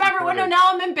even remember what. No,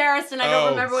 now I'm embarrassed and I don't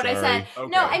remember what I said. Okay.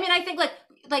 No, I mean, I think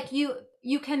like you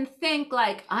can think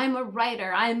like I'm a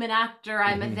writer, I'm an actor,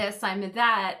 I'm a this, I'm a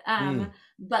that.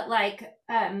 But like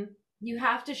you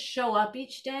have to show up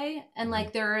each day, and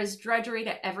like there is drudgery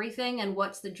to everything, and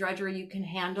what's the drudgery you can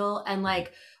handle, and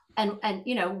like and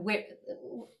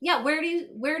where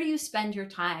do you spend your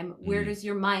time? Where does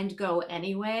your mind go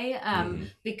anyway?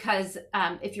 Because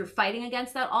if you're fighting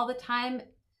against that all the time,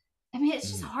 I mean it's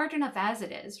just hard enough as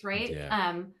it is, right?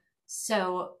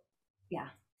 So yeah.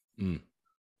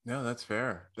 No, that's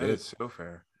fair. That is so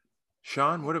fair.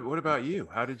 Sean, what about you?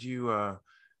 How did you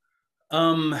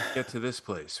get to this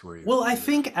place where you? Well, I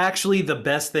think actually the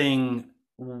best thing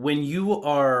when you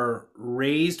are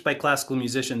raised by classical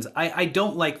musicians, I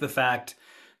don't like the fact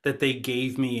that they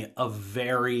gave me a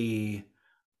very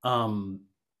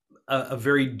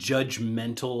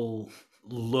judgmental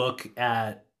look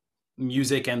at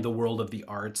music and the world of the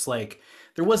arts. Like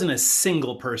there wasn't a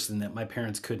single person that my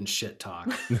parents couldn't shit talk.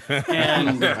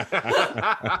 And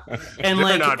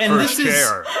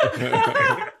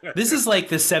this is like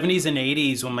the 70s and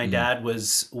 80s when my dad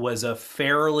was a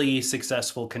fairly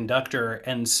successful conductor.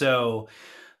 And so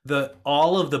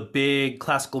all of the big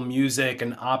classical music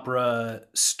and opera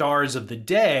stars of the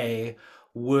day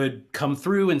would come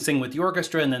through and sing with the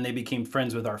orchestra, and then they became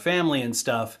friends with our family and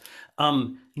stuff.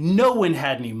 No one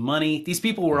had any money. These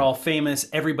people were all famous.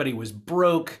 Everybody was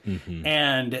broke.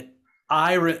 And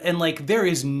and like there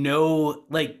is no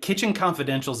like Kitchen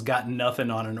Confidential's got nothing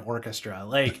on an orchestra.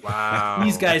 Like wow.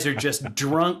 These guys are just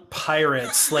drunk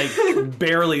pirates, like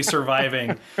barely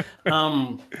surviving.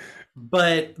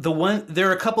 But there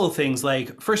are a couple of things.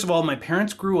 Like, first of all, my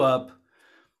parents grew up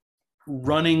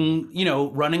running a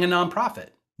nonprofit.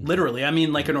 Literally. I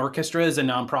mean, like an orchestra is a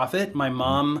nonprofit. My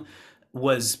mom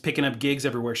was picking up gigs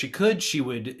everywhere she could. She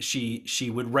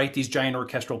would write these giant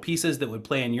orchestral pieces that would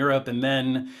play in Europe, and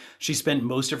then she spent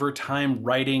most of her time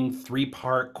writing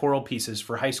 3-part choral pieces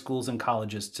for high schools and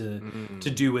colleges to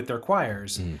do with their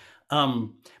choirs. But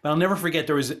I'll never forget,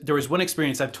 there was one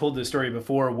experience, I've told this story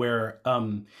before, where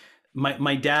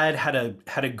my dad had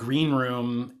a green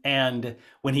room, and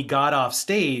when he got off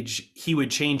stage, he would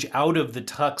change out of the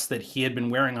tux that he had been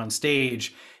wearing on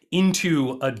stage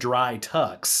into a dry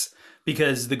tux,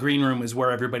 because the green room was where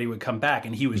everybody would come back,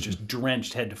 and he was just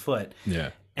drenched head to foot.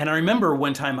 Yeah. And I remember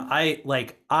one time I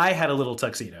had a little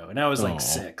tuxedo, and I was like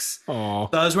 6.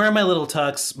 Aww. So I was wearing my little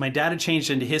tux. My dad had changed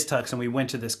into his tux, and we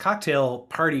went to this cocktail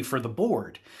party for the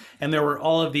board. And there were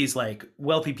all of these like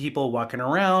wealthy people walking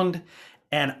around,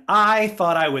 and I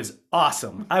thought I was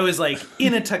awesome. I was like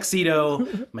in a tuxedo.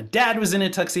 My dad was in a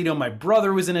tuxedo. My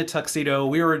brother was in a tuxedo.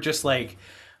 We were just like,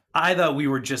 I thought we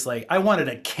were just like, I wanted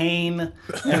a cane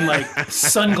and like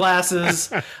sunglasses.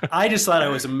 I just thought I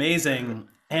was amazing.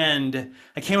 And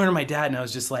I came over to my dad and I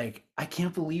was just like, I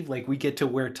can't believe like we get to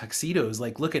wear tuxedos.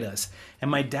 Like, look at us. And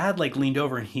my dad like leaned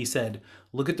over and he said,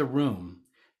 look at the room.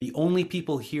 The only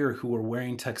people here who are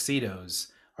wearing tuxedos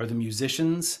are the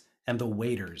musicians and the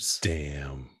waiters.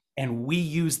 Damn. And we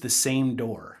use the same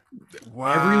door.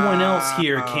 Wow. Everyone else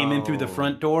here came in through the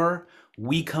front door.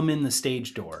 We come in the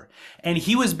stage door. And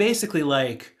he was basically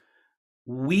like,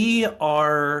 we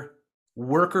are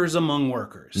workers among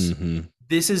workers. Mm-hmm.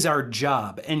 This is our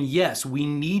job. And yes, we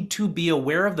need to be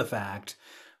aware of the fact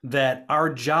that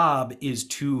our job is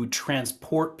to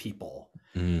transport people.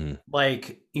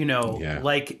 Like,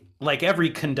 like every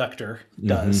conductor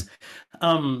does.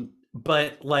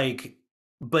 But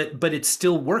it's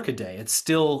still work a day. It's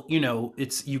still,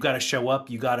 you got to show up,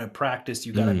 you got to practice,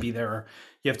 you got to be there.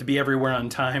 You have to be everywhere on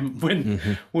time.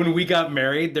 When we got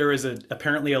married, there was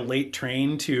apparently a late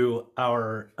train to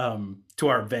our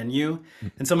venue,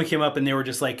 and someone came up and they were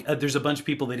just like, "There's a bunch of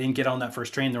people that didn't get on that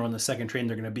first train. They're on the second train.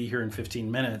 They're going to be here in 15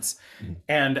 minutes."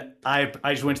 And I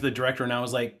just went to the director and I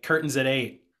was like, "Curtains at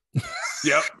 8."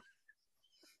 Yep.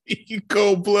 You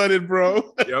cold-blooded,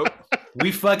 bro. Yep.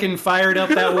 We fucking fired up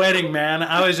that wedding, man.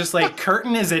 I was just like,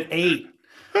 curtain is at 8.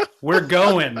 We're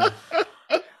going.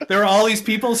 There were all these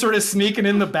people sort of sneaking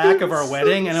in the back of our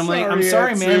wedding, and I'm like, I'm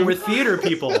sorry, man, we're theater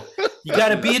people. You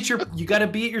gotta be at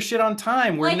your shit on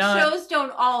time. We're like, not. Shows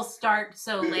don't all start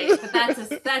so late, but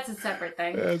that's a separate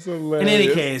thing. That's hilarious. In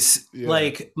any case,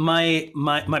 like my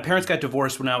parents got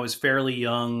divorced when I was fairly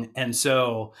young, and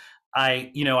so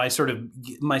I sort of,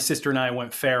 my sister and I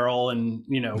went feral, and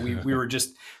we were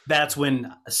just, that's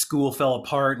when school fell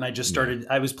apart, and I just started.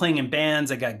 I was playing in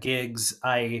bands. I got gigs.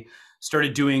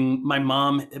 My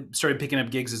mom started picking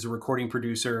up gigs as a recording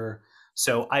producer.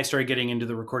 So I started getting into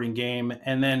the recording game.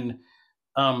 And then,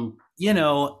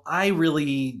 I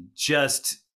really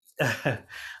just,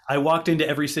 I walked into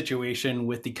every situation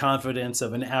with the confidence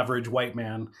of an average white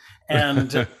man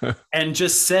and, and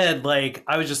just said, like,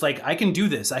 I was just like, I can do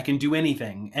this. I can do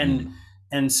anything.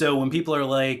 And so when people are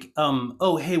like,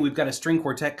 oh, hey, we've got a string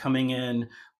quartet coming in,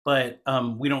 but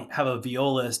we don't have a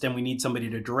violist and we need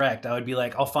somebody to direct, I would be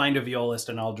like, I'll find a violist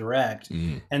and I'll direct.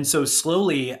 And so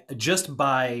slowly, just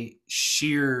by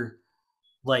sheer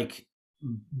like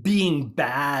being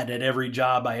bad at every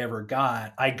job I ever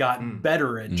got, I got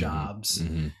better at jobs.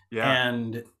 Yeah.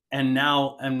 And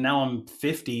now I'm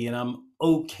 50 and I'm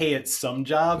okay at some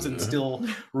jobs and still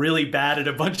really bad at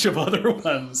a bunch of other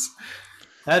ones.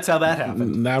 That's how that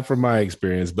happened. Not from my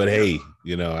experience, but hey,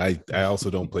 I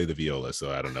also don't play the viola,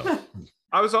 so I don't know.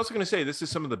 I was also going to say, this is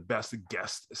some of the best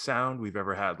guest sound we've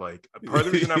ever had. Like, part of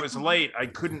the reason I was late, I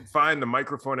couldn't find the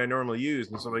microphone I normally use.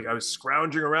 And so like I was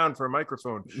scrounging around for a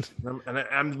microphone. And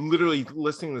I'm literally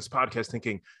listening to this podcast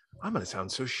thinking, I'm going to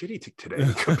sound so shitty today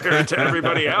compared to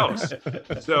everybody else.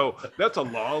 So that's a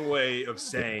long way of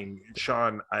saying,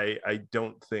 Sean, I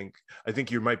think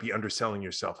you might be underselling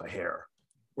yourself a hair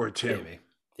or two. Maybe.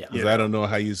 Yeah. Because I don't know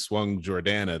how you swung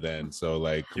Jordana then. So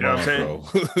like, come on, bro.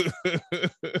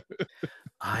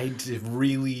 I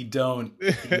really don't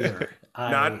either.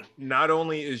 Not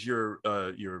only is your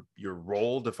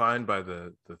role defined by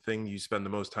the thing you spend the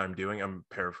most time doing, I'm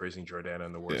paraphrasing Jordana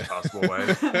in the worst possible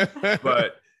way,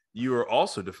 but you are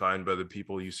also defined by the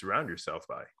people you surround yourself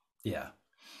by. Yeah.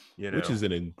 Which is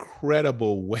an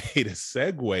incredible way to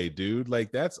segue, dude.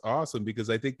 Like, that's awesome, because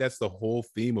I think that's the whole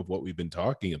theme of what we've been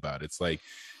talking about. It's like,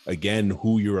 again,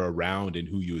 who you're around and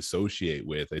who you associate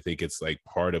with. I think it's like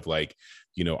part of, like,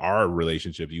 you know, our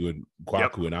relationship, you and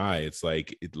Kwaku and I, it's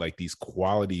like these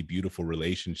quality, beautiful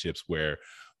relationships where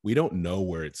we don't know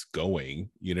where it's going.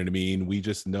 You know what I mean? We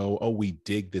just know, oh, we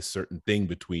dig this certain thing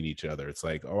between each other. It's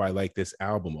like, oh, I like this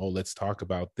album. Oh, let's talk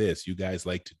about this. You guys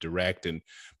like to direct, and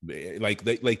like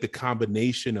the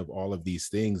combination of all of these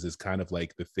things is kind of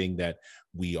like the thing that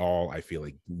we all, I feel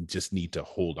like, just need to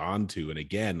hold on to. And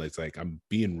again, it's like, I'm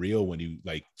being real when you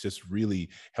like just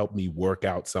really help me work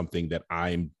out something that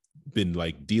I'm been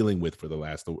like dealing with for the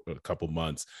last couple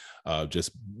months,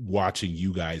 just watching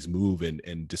you guys move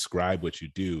and describe what you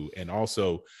do. And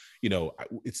also, you know,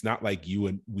 it's not like you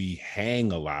and we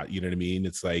hang a lot, you know what I mean?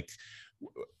 It's like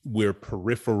we're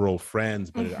peripheral friends,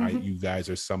 but you guys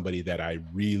are somebody that I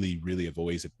really, really have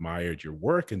always admired your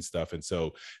work and stuff. And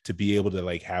so to be able to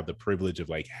like have the privilege of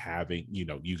like having, you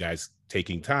know, you guys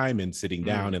taking time and sitting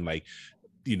down and like,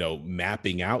 you know,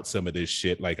 mapping out some of this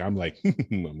shit, like I'm like,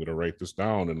 I'm gonna write this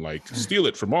down and like steal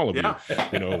it from all of you.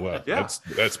 You know,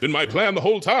 that's been my plan the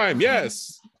whole time.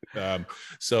 Yes.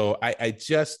 So I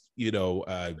just, you know,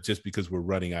 just because we're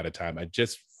running out of time, I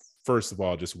just first of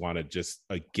all just want to just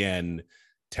again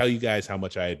tell you guys how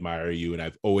much I admire you, and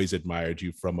I've always admired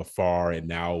you from afar, and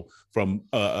now from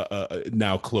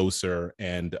now closer.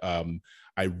 And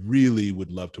I really would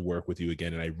love to work with you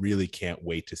again, and I really can't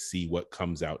wait to see what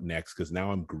comes out next, because now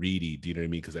I'm greedy. Do you know what I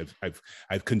mean? Because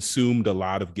I've consumed a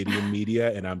lot of Gideon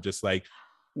media, and I'm just like,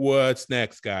 what's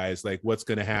next, guys? Like, what's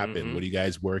going to happen? What are you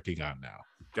guys working on now?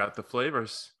 Got the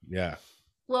flavors. Yeah.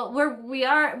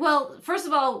 Well, first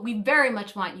of all, we very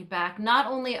much want you back. Not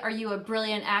only are you a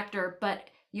brilliant actor, but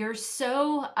you're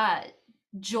so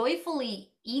joyfully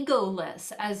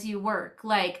egoless as you work.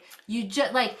 Like, you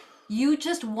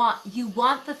just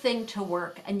want the thing to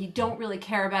work, and you don't really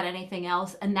care about anything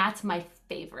else, and that's my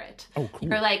favorite. Oh, cool.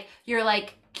 You're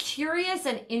like curious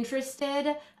and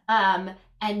interested, and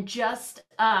just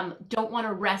don't want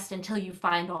to rest until you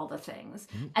find all the things.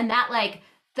 And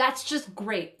that's just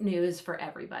great news for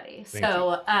everybody.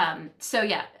 So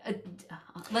yeah,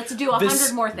 let's do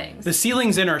 100 more things. The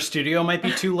ceilings in our studio might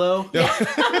be too low.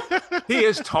 He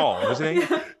is tall, isn't he?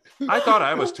 I thought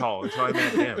I was tall until I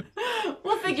met him.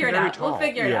 We'll figure it out. We'll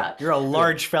figure it out. You're a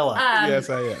large fella. Yes,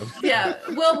 I am. Yeah,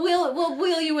 we'll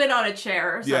wheel you in on a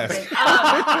chair or something.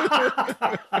 Yes.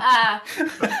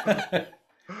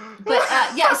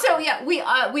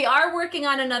 But we are working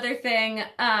on another thing.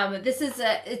 This is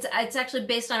it's actually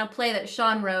based on a play that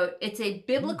Sean wrote. It's a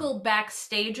biblical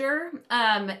backstager.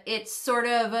 It's sort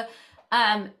of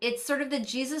the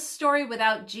Jesus story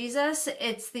without Jesus.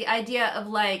 It's the idea of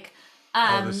like.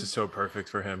 This is so perfect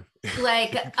for him.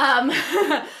 Like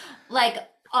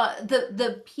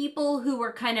the people who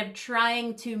were kind of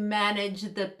trying to manage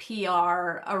the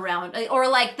PR around, or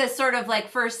like the sort of like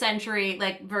first century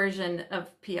like version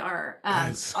of PR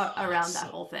around that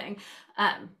whole thing.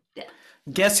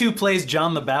 Guess who plays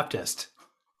John the Baptist?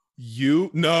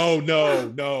 No. Oh,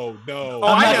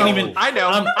 I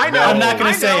know. I'm not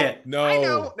going to say it.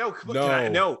 No. No.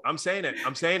 I'm saying it.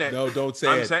 No, don't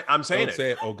say it. I'm saying it.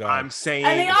 Say it. Oh God. I'm saying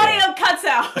and the audio cuts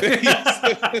out.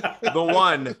 The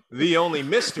one, the only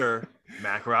Mr.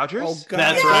 Mac Rogers. Oh God.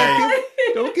 That's right.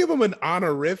 Don't give him an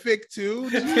honorific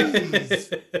too.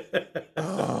 Jeez.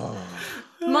 Oh.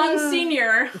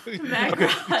 Monsignor Mac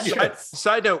Rogers.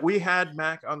 Side note, we had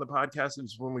Mac on the podcast. It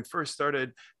was when we first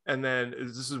started, and then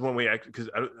this is when we actually, because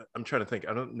I'm trying to think.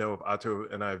 I don't know if Otto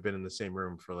and I have been in the same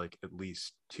room for like at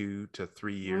least 2 to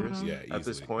 3 years at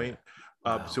this point.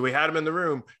 Yeah. Wow. So we had him in the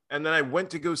room, and then I went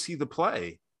to go see the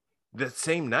play that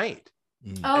same night.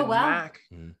 Oh, and wow. Mac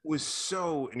was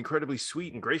so incredibly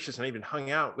sweet and gracious, and I even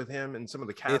hung out with him and some of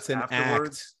the cast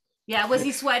afterwards. Act. Yeah, was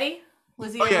he sweaty?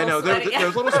 Was he there was a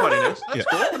little sweatiness. That's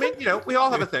cool. I mean, we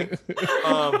all have a thing.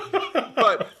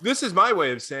 But this is my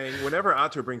way of saying, whenever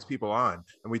Otto brings people on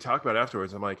and we talk about it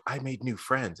afterwards, I'm like, I made new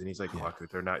friends, and he's like, Kwaku,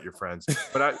 they're not your friends.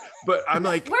 But I'm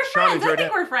like, we're friends. I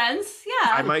think we're friends.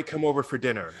 Yeah. I might come over for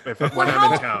dinner when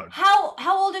I'm in town. How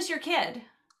old is your kid?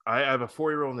 I have a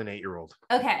 4-year-old and an 8-year-old.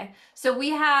 Okay, so we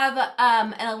have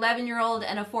an 11-year-old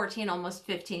and a 14, almost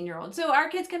 15-year-old. So our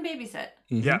kids can babysit.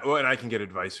 Yeah, well, and I can get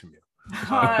advice from you.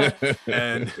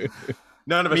 And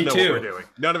none of us know what we're doing.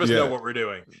 None of us know what we're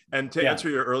doing. And to answer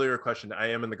your earlier question, I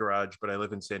am in the garage, but I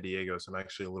live in San Diego, so I'm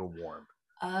actually a little warm.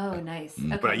 Oh, nice.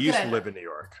 Okay, but I used to live in New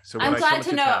York. So I'm glad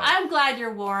to know. I'm glad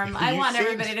you're warm. I want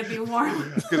everybody to be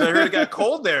warm. Because I heard it got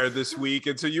cold there this week.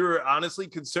 And so you were honestly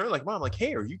concerned, like, Mom, like,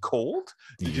 hey, are you cold?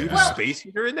 Did you have a space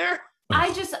heater in there?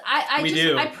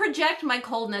 I project my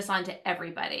coldness onto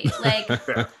everybody. Like,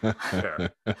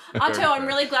 Fair. Otto, I'm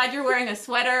really glad you're wearing a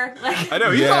sweater. Like, I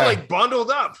know he's all like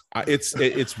bundled up.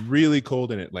 It's really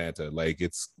cold in Atlanta. Like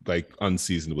it's like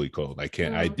unseasonably cold.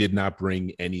 I did not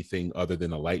bring anything other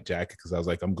than a light jacket because I was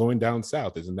like, I'm going down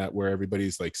south. Isn't that where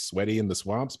everybody's like sweaty in the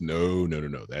swamps? No.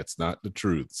 That's not the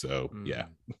truth. So yeah.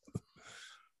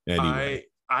 Anyway,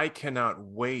 I cannot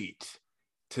wait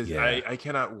to. I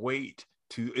cannot wait.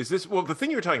 Is this the thing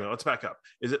you were talking about? Let's back up.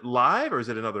 Is it live or is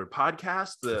it another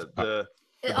podcast?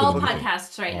 All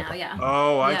podcasts right now, yeah.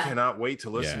 Oh, I cannot wait to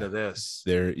listen to this.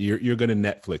 You're gonna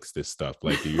Netflix this stuff.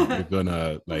 Like you're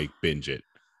gonna like binge it.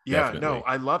 Yeah, Definitely. No,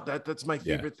 I love that. That's my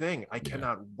favorite thing. I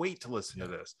cannot wait to listen to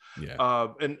this. Yeah.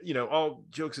 And all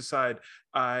jokes aside,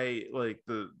 I like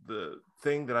the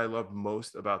thing that I love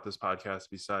most about this podcast,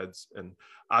 besides, and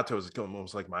Otto is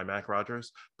almost like my Mac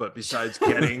Rogers, but besides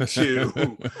getting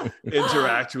to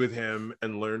interact with him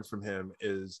and learn from him,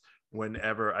 is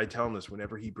whenever I tell him this,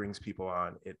 whenever he brings people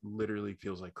on, it literally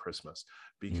feels like Christmas.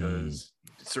 Because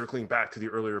circling back to the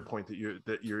earlier point that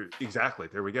you're exactly,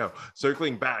 there we go.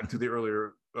 Circling back to the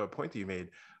earlier point that you made,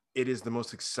 it is the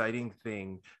most exciting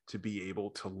thing to be able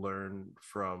to learn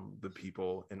from the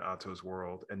people in Otto's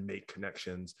world and make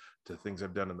connections to things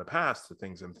I've done in the past, to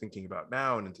things I'm thinking about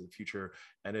now and into the future.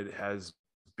 And it has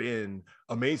been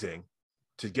amazing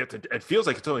to get to, it feels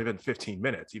like it's only been 15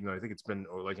 minutes, even though I think it's been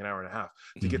like an hour and a half,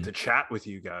 to get to chat with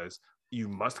you guys. You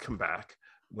must come back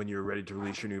when you're ready to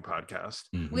release your new podcast.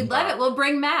 We'd love it. We'll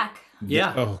bring Mac.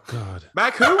 Yeah. Oh God.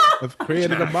 Mac who? I've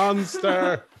created a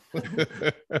monster.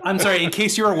 I'm sorry, in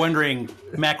case you were wondering,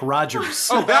 Mac Rogers.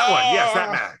 Oh, that one. Yes,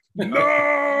 that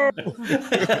No.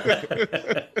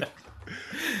 Mac.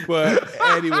 But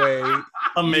anyway,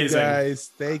 amazing, you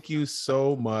guys, thank you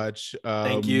so much.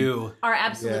 Thank you. Our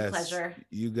absolute pleasure.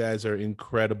 You guys are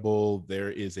incredible.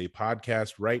 There is a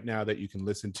podcast right now that you can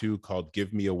listen to called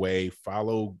Give Me Away.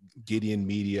 Follow Gideon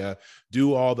Media.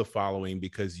 Do all the following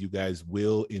because you guys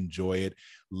will enjoy it.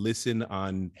 Listen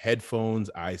on headphones,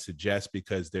 I suggest,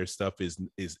 because their stuff is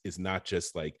not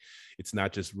just like, it's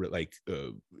not just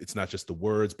it's not just the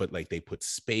words, but like they put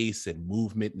space and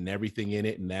movement and everything in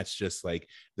it. And that's just like,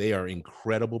 they are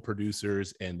incredible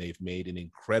producers and they've made an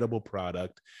incredible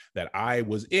product that I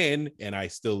was in and I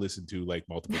still listen to like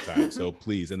multiple times. So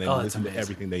please, and then listen to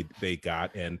everything they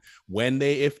got. And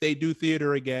if they do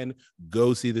theater again,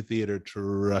 go see the theater.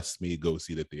 Trust me, go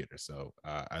see the theater. So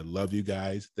I love you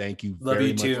guys. Thank you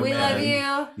very much. We love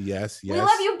you. Yes. We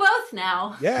love you both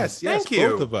now. Yes. Thank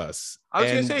you. Both of us. I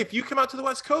was going to say, if you come out to the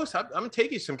West Coast, I'm going to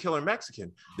take you some killer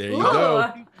Mexican. There you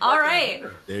go. All right.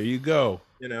 There you go.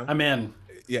 I'm in.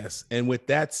 Yes. And with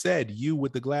that said, you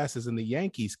with the glasses and the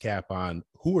Yankees cap on,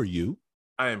 who are you?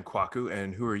 I am Kwaku,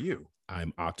 and who are you?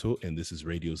 I'm Otto, and this is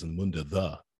Radio Zamunda,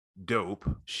 the dope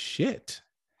shit.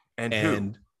 And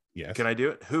who? Yes. Can I do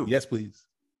it? Who? Yes, please.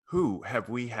 Who have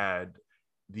we had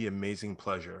the amazing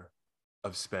pleasure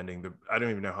of spending I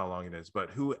don't even know how long it is, but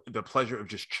the pleasure of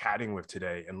just chatting with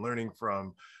today and learning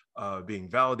from, being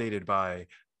validated by,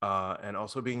 and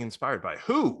also being inspired by?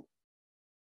 Who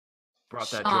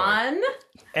brought that joy?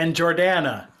 And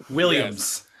Jordana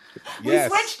Williams. Yes.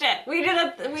 We switched it. We did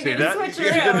a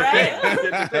switcheroo,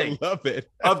 right? I love it.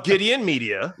 Of Gideon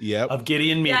Media. Yep. Of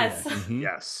Gideon Media. Yes. Mm-hmm.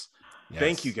 Yes.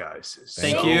 Thank you guys.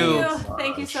 Thank you.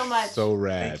 Thank you so much. So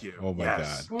rad. Thank you. Oh my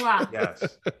God. Wow.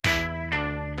 Yes.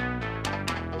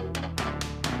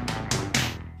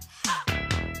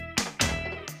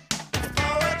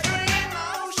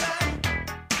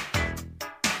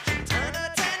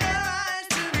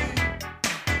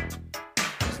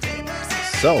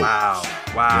 So wow.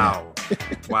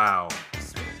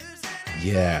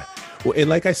 Yeah. Well, and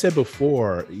like I said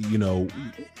before,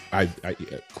 I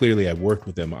clearly I've worked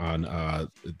with them on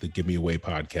the Give Me Away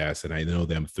podcast, and I know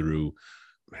them through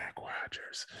Mac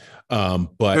Rogers.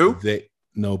 But who?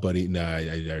 Nobody. No,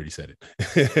 I already said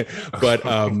it.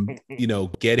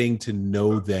 But getting to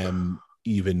know them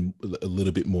even a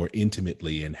little bit more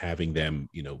intimately and having them,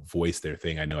 voice their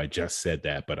thing. I know I just said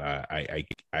that, but I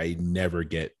never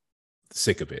get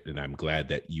sick of it, and I'm glad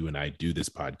that you and I do this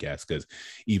podcast, because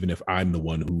even if I'm the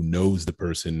one who knows the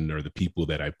person or the people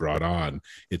that I brought on,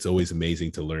 it's always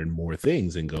amazing to learn more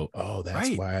things and go, oh,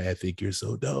 that's why I think you're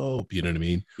so dope. You know what I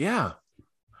mean? Yeah.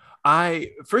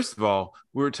 First of all,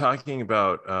 we were talking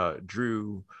about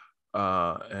Drew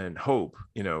and Hope,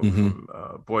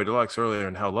 from Boy Deluxe earlier,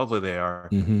 and how lovely they are.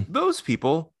 Those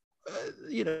people,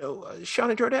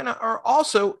 Sean and Jordana, are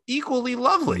also equally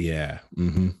lovely. Yeah.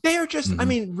 They are just, I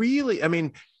mean, really,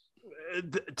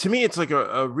 to me, it's like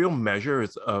a real measure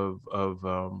of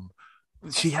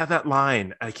she had that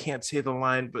line. I can't say the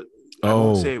line, but I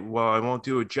won't say, well, I won't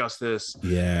do it justice.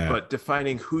 Yeah. But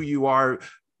defining who you are,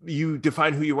 you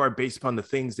define who you are based upon the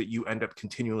things that you end up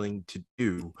continuing to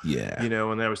do. Yeah. You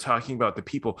know, and I was talking about the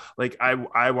people, like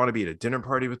I want to be at a dinner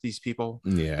party with these people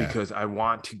because I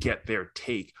want to get their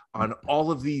take on all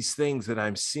of these things that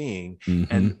I'm seeing.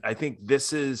 And I think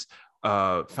this is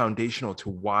foundational to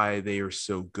why they are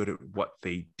so good at what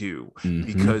they do,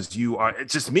 because you are,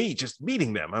 it's just me just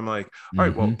meeting them. I'm like, all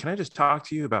right, well, can I just talk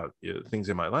to you about things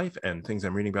in my life and things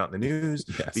I'm reading about in the news?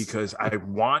 Because I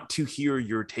want to hear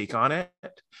your take on it,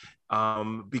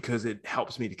 because it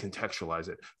helps me to contextualize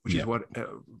it, which is what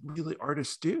really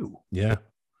artists do. You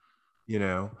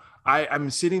know,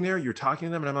 I'm sitting there, you're talking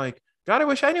to them, and I'm like, God, I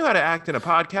wish I knew how to act in a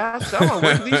podcast. I want to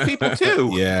work with these people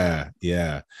too.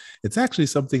 Yeah. It's actually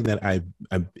something that I've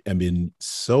been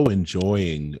so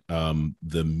enjoying,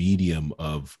 the medium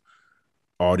of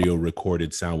audio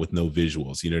recorded sound with no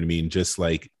visuals. You know what I mean? Just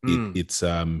like it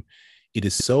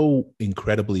is so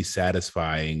incredibly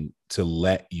satisfying to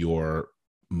let your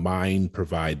mind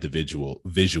provide the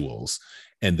visuals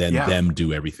and then them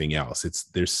do everything else.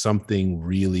 There's something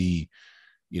really,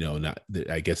 you know,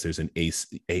 I guess there's an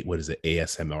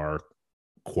ASMR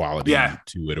quality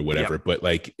to it or whatever, but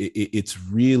like it's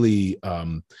really,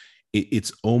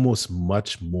 it's almost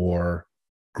much more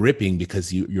gripping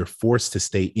because you're forced to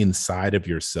stay inside of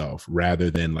yourself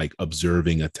rather than like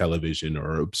observing a television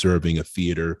or observing a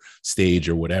theater stage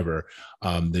or whatever.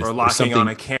 Or locking on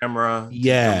a camera.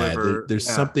 There's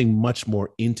something much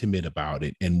more intimate about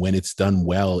it. And when it's done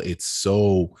well, it's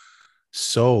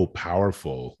so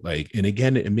powerful. Like, and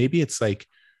again, maybe it's like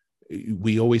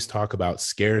we always talk about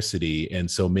scarcity,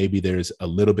 and so maybe there's a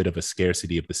little bit of a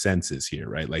scarcity of the senses here,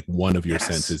 right? Like one of your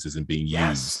senses isn't being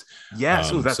used.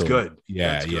 That's good.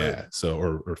 So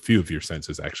or a few of your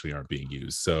senses actually aren't being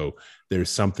used. So there's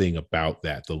something about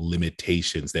that, the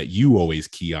limitations that you always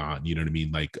key on, you know what I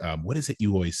mean? Like what is it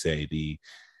you always say, the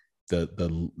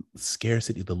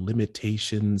scarcity, the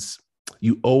limitations,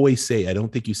 you always say, I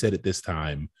don't think you said it this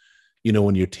time, you know,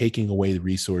 when you're taking away the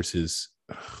resources,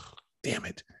 damn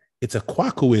it. It's a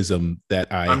Kwakuism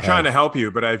that I'm trying to help you,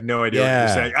 but I have no idea what you're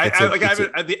saying.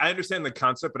 I understand the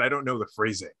concept, but I don't know the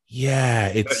phrasing.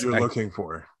 That you're looking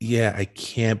for. I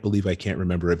can't believe I can't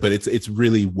remember it, but it's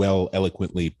really well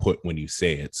eloquently put when you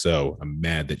say it. So I'm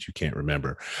mad that you can't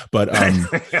remember. But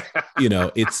you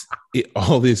know,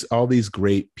 all these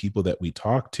great people that we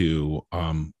talk to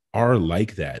are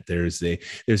like that. There's a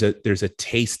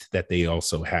taste that they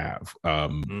also have.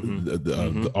 All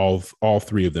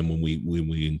three of them, when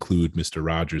we include Mr.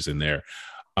 Rogers in there,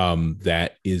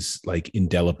 that is like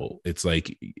indelible. It's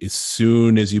like as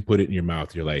soon as you put it in your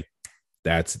mouth, you're like,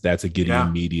 that's a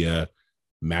Gideon Media,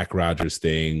 Mac Rogers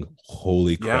thing.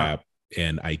 Holy crap.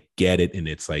 And I get it. And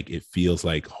it's like, it feels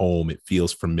like home. It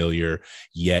feels familiar,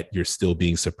 yet you're still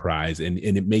being surprised. And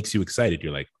it makes you excited.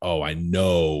 You're like, oh, I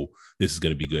know this is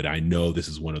going to be good. I know this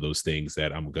is one of those things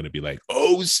that I'm going to be like,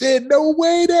 oh shit, no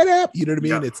way that happened. You know what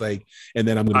I mean? It's like, and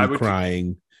then I'm going to be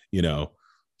crying, you know?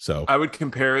 So I would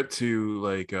compare it to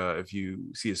like, if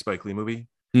you see a Spike Lee movie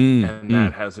and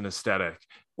that has an aesthetic,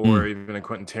 or even a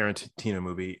Quentin Tarantino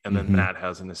movie, and then that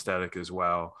has an aesthetic as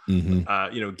well. You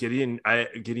know, Gideon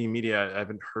Media, I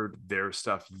haven't heard their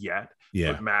stuff yet,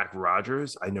 but Mac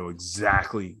Rogers, I know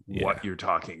exactly what you're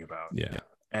talking about.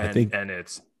 And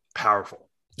it's powerful.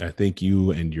 I think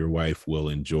you and your wife will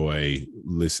enjoy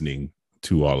listening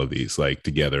to all of these like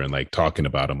together and like talking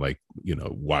about them, like, you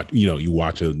know, you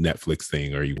watch a Netflix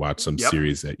thing or you watch some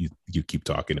series that you keep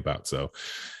talking about. So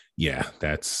yeah,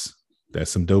 that's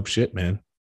some dope shit, man.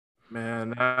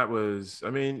 That was,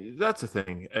 I mean, that's the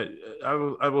thing.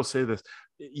 I will say this.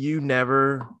 You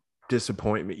never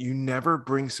disappoint me. You never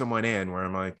bring someone in where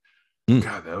I'm like,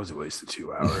 God, that was a waste of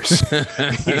 2 hours.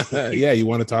 You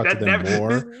want to talk to them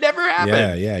more? Never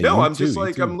happened. No, I'm just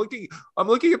like, I'm looking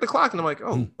at the clock and I'm like,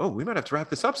 oh, we might have to wrap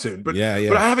this up soon. But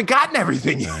but I haven't gotten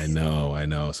everything yet. I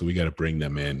know. So we got to bring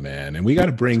them in, man. And we got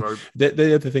to bring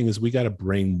the other thing is we got to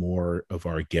bring more of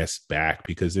our guests back,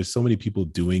 because there's so many people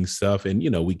doing stuff, and you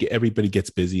know, everybody gets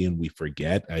busy and we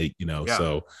forget.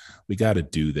 So we got to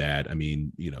do that. I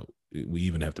mean, you know, we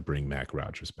even have to bring Mac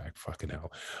Rogers back. Fucking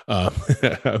hell. I've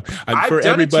for done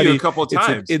everybody, it to you a couple of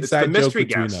times. It's the mystery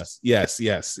joke between us. Yes.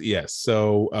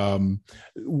 So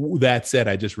that said,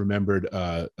 I just remembered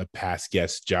a past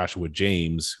guest, Joshua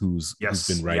James, who's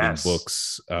been writing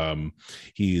books.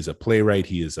 He is a playwright.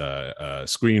 He is a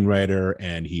screenwriter,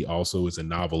 and he also is a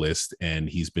novelist. And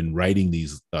he's been writing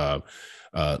these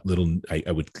little,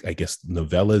 I guess,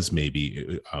 novellas,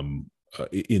 maybe,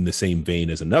 in the same vein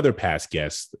as another past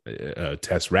guest,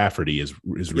 Tess Rafferty has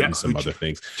written some other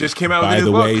things. Just came out. By with a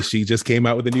the new way, book. she just came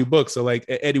out with a new book. So like,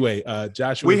 anyway,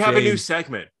 Joshua. We have James, a new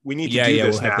segment. We need to do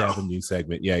this we'll have now. to have a new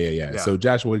segment. Yeah. So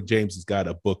Joshua James has got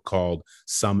a book called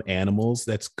Some Animals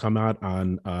that's come out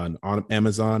on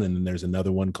Amazon, and then there's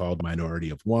another one called Minority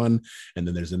of One, and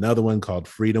then there's another one called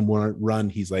Freedom Run.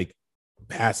 He's like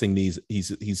passing these. He's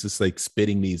just like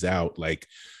spitting these out like,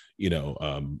 you know,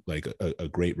 like a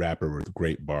great rapper with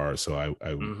great bars. So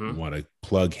I want to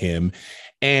plug him.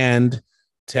 And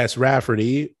Tess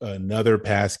Rafferty, another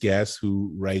past guest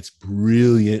who writes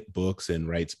brilliant books and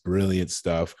writes brilliant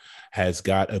stuff, has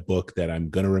got a book that I'm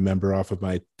going to remember off of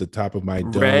the top of my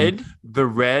dome.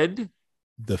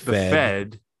 The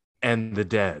Fed, and the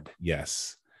Dead.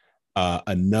 Yes.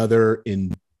 Another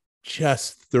in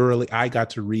just thoroughly. I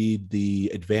got to read the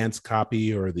advanced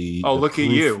copy or the look at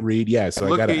you read. Yeah,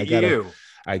 so I got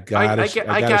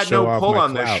no pull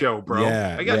on this show, bro.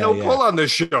 Yeah, I got no pull on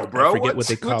this show, bro. I forget what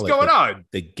they call what's it. Going on?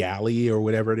 The galley or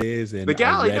whatever it is. And the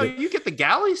galley? No, you get the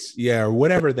galleys? Yeah, or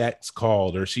whatever that's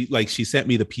called. Or she sent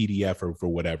me the PDF or for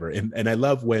whatever. And I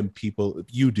love when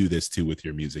you do this too with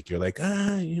your music. You're like,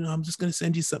 I'm just gonna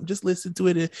send you something. Just listen to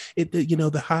it.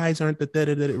 The highs aren't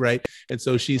the right. And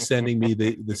so she's sending me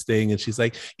this thing, and she's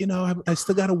like, I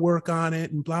still got to work on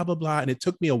it and blah blah blah. And it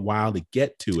took me a while to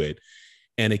get to it.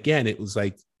 And again, it was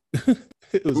like,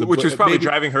 which was probably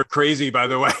driving her crazy, by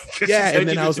the way. Yeah, and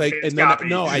then I was like,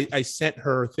 I sent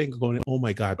her a thing going, oh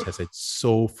my God, Tess, I'm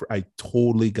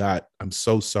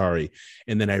so sorry.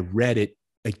 And then I read it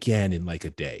again in like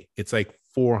a day. It's like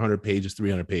 400 pages,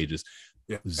 300 pages,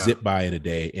 zip by in a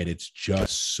day, and it's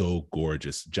just so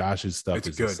gorgeous. Josh's stuff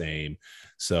is the same.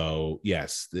 So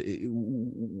yes,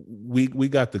 we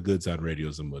got the goods on Radio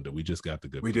Zamunda. We just got the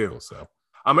good. We people, do. So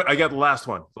I got the last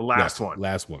one. Last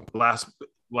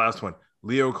one.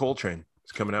 Leo Coltrane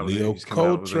is coming out. He's coming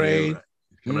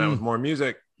out with more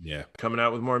music. Yeah, coming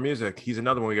out with more music. He's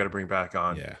another one we got to bring back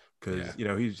on. Yeah, because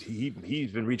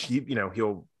he's been reached.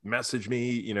 He'll message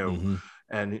me.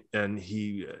 And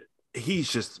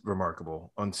he's just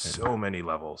remarkable on so many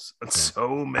levels.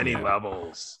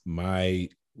 My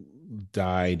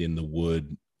dyed in the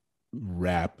wood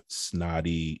rap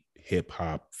snotty hip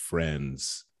hop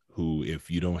friends who, if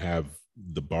you don't have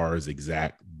the bars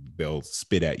exact, they'll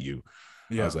spit at you.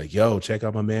 I was like, yo, check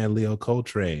out my man Leo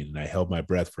Coltrane. And I held my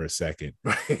breath for a second.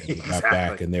 And we got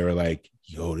back and they were like,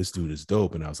 yo, this dude is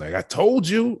dope. And I was like, I told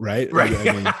you, right? I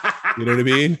mean, you know what I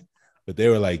mean? But they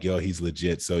were like, yo, he's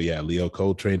legit. So yeah, Leo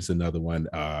Coltrane's another one.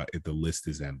 The list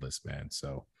is endless, man.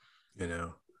 So,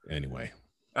 anyway.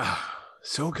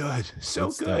 So good.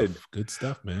 Good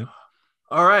stuff, man.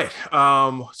 All right.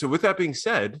 So with that being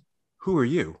said, who are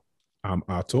you? I'm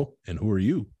Otto, and who are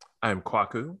you? I'm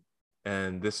Kwaku,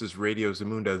 and this is Radio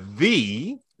Zamunda,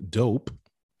 the dope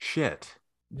shit.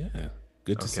 Yeah,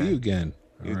 good to see you again.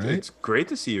 It's great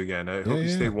to see you again. I hope you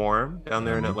stay warm down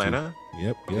there in Atlanta.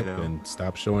 Yep. And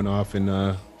stop showing off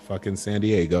in fucking San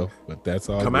Diego. But that's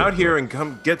all. Come out here and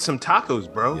come get some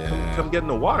tacos, bro. Yeah. Come get in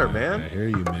the water, man. I hear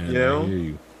you, man. I hear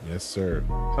you. Yes, sir.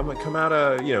 Come out.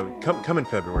 Come in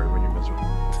February when you're miserable.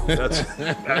 That's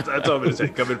all I'm gonna say.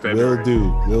 Come in February.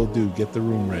 Will do. Get the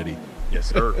room ready. Yes,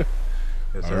 sir.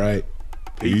 All right.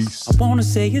 Peace. I wanna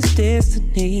say it's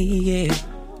destiny, yeah,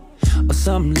 or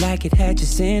something like it had you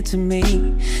sent to me.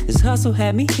 This hustle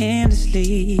had me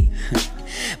endlessly,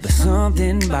 but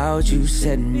something about you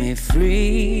set me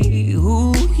free.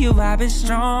 Ooh, your vibe is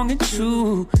strong and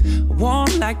true,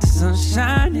 warm like the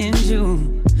sunshine in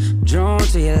June. Drawn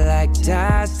to you like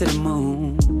tides to the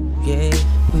moon. Yeah,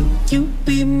 will you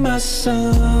be my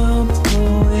summer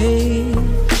wave?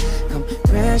 Come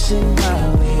crashing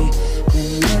my way,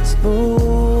 then let's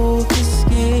both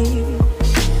escape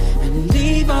and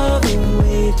leave all the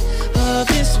weight of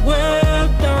this world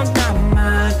on my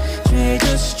mind. Trade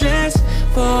your stress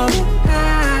for a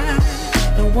high.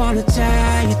 Don't wanna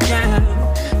tie you down,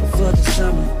 but for the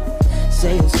summer,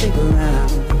 say you'll stick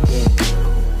around. Yeah.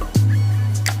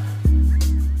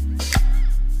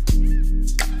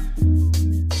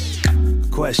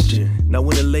 Question, now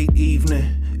in the late evening,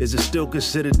 is it still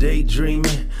considered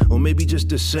daydreaming? Or maybe just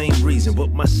the same reason,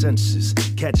 but my senses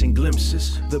catching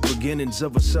glimpses, the beginnings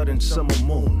of a sudden summer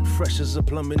moon, fresh as a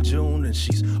plum in June, and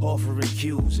she's offering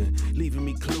cues and leaving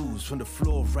me clues from the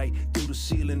floor right through the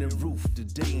ceiling and roof. The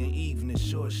day and evening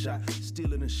short shot,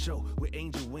 stealing a show with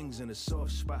angel wings and a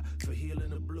soft spot for healing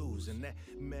the blues, and that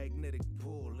magnetic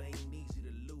pull ain't easy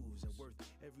to lose and worth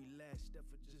every last step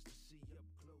of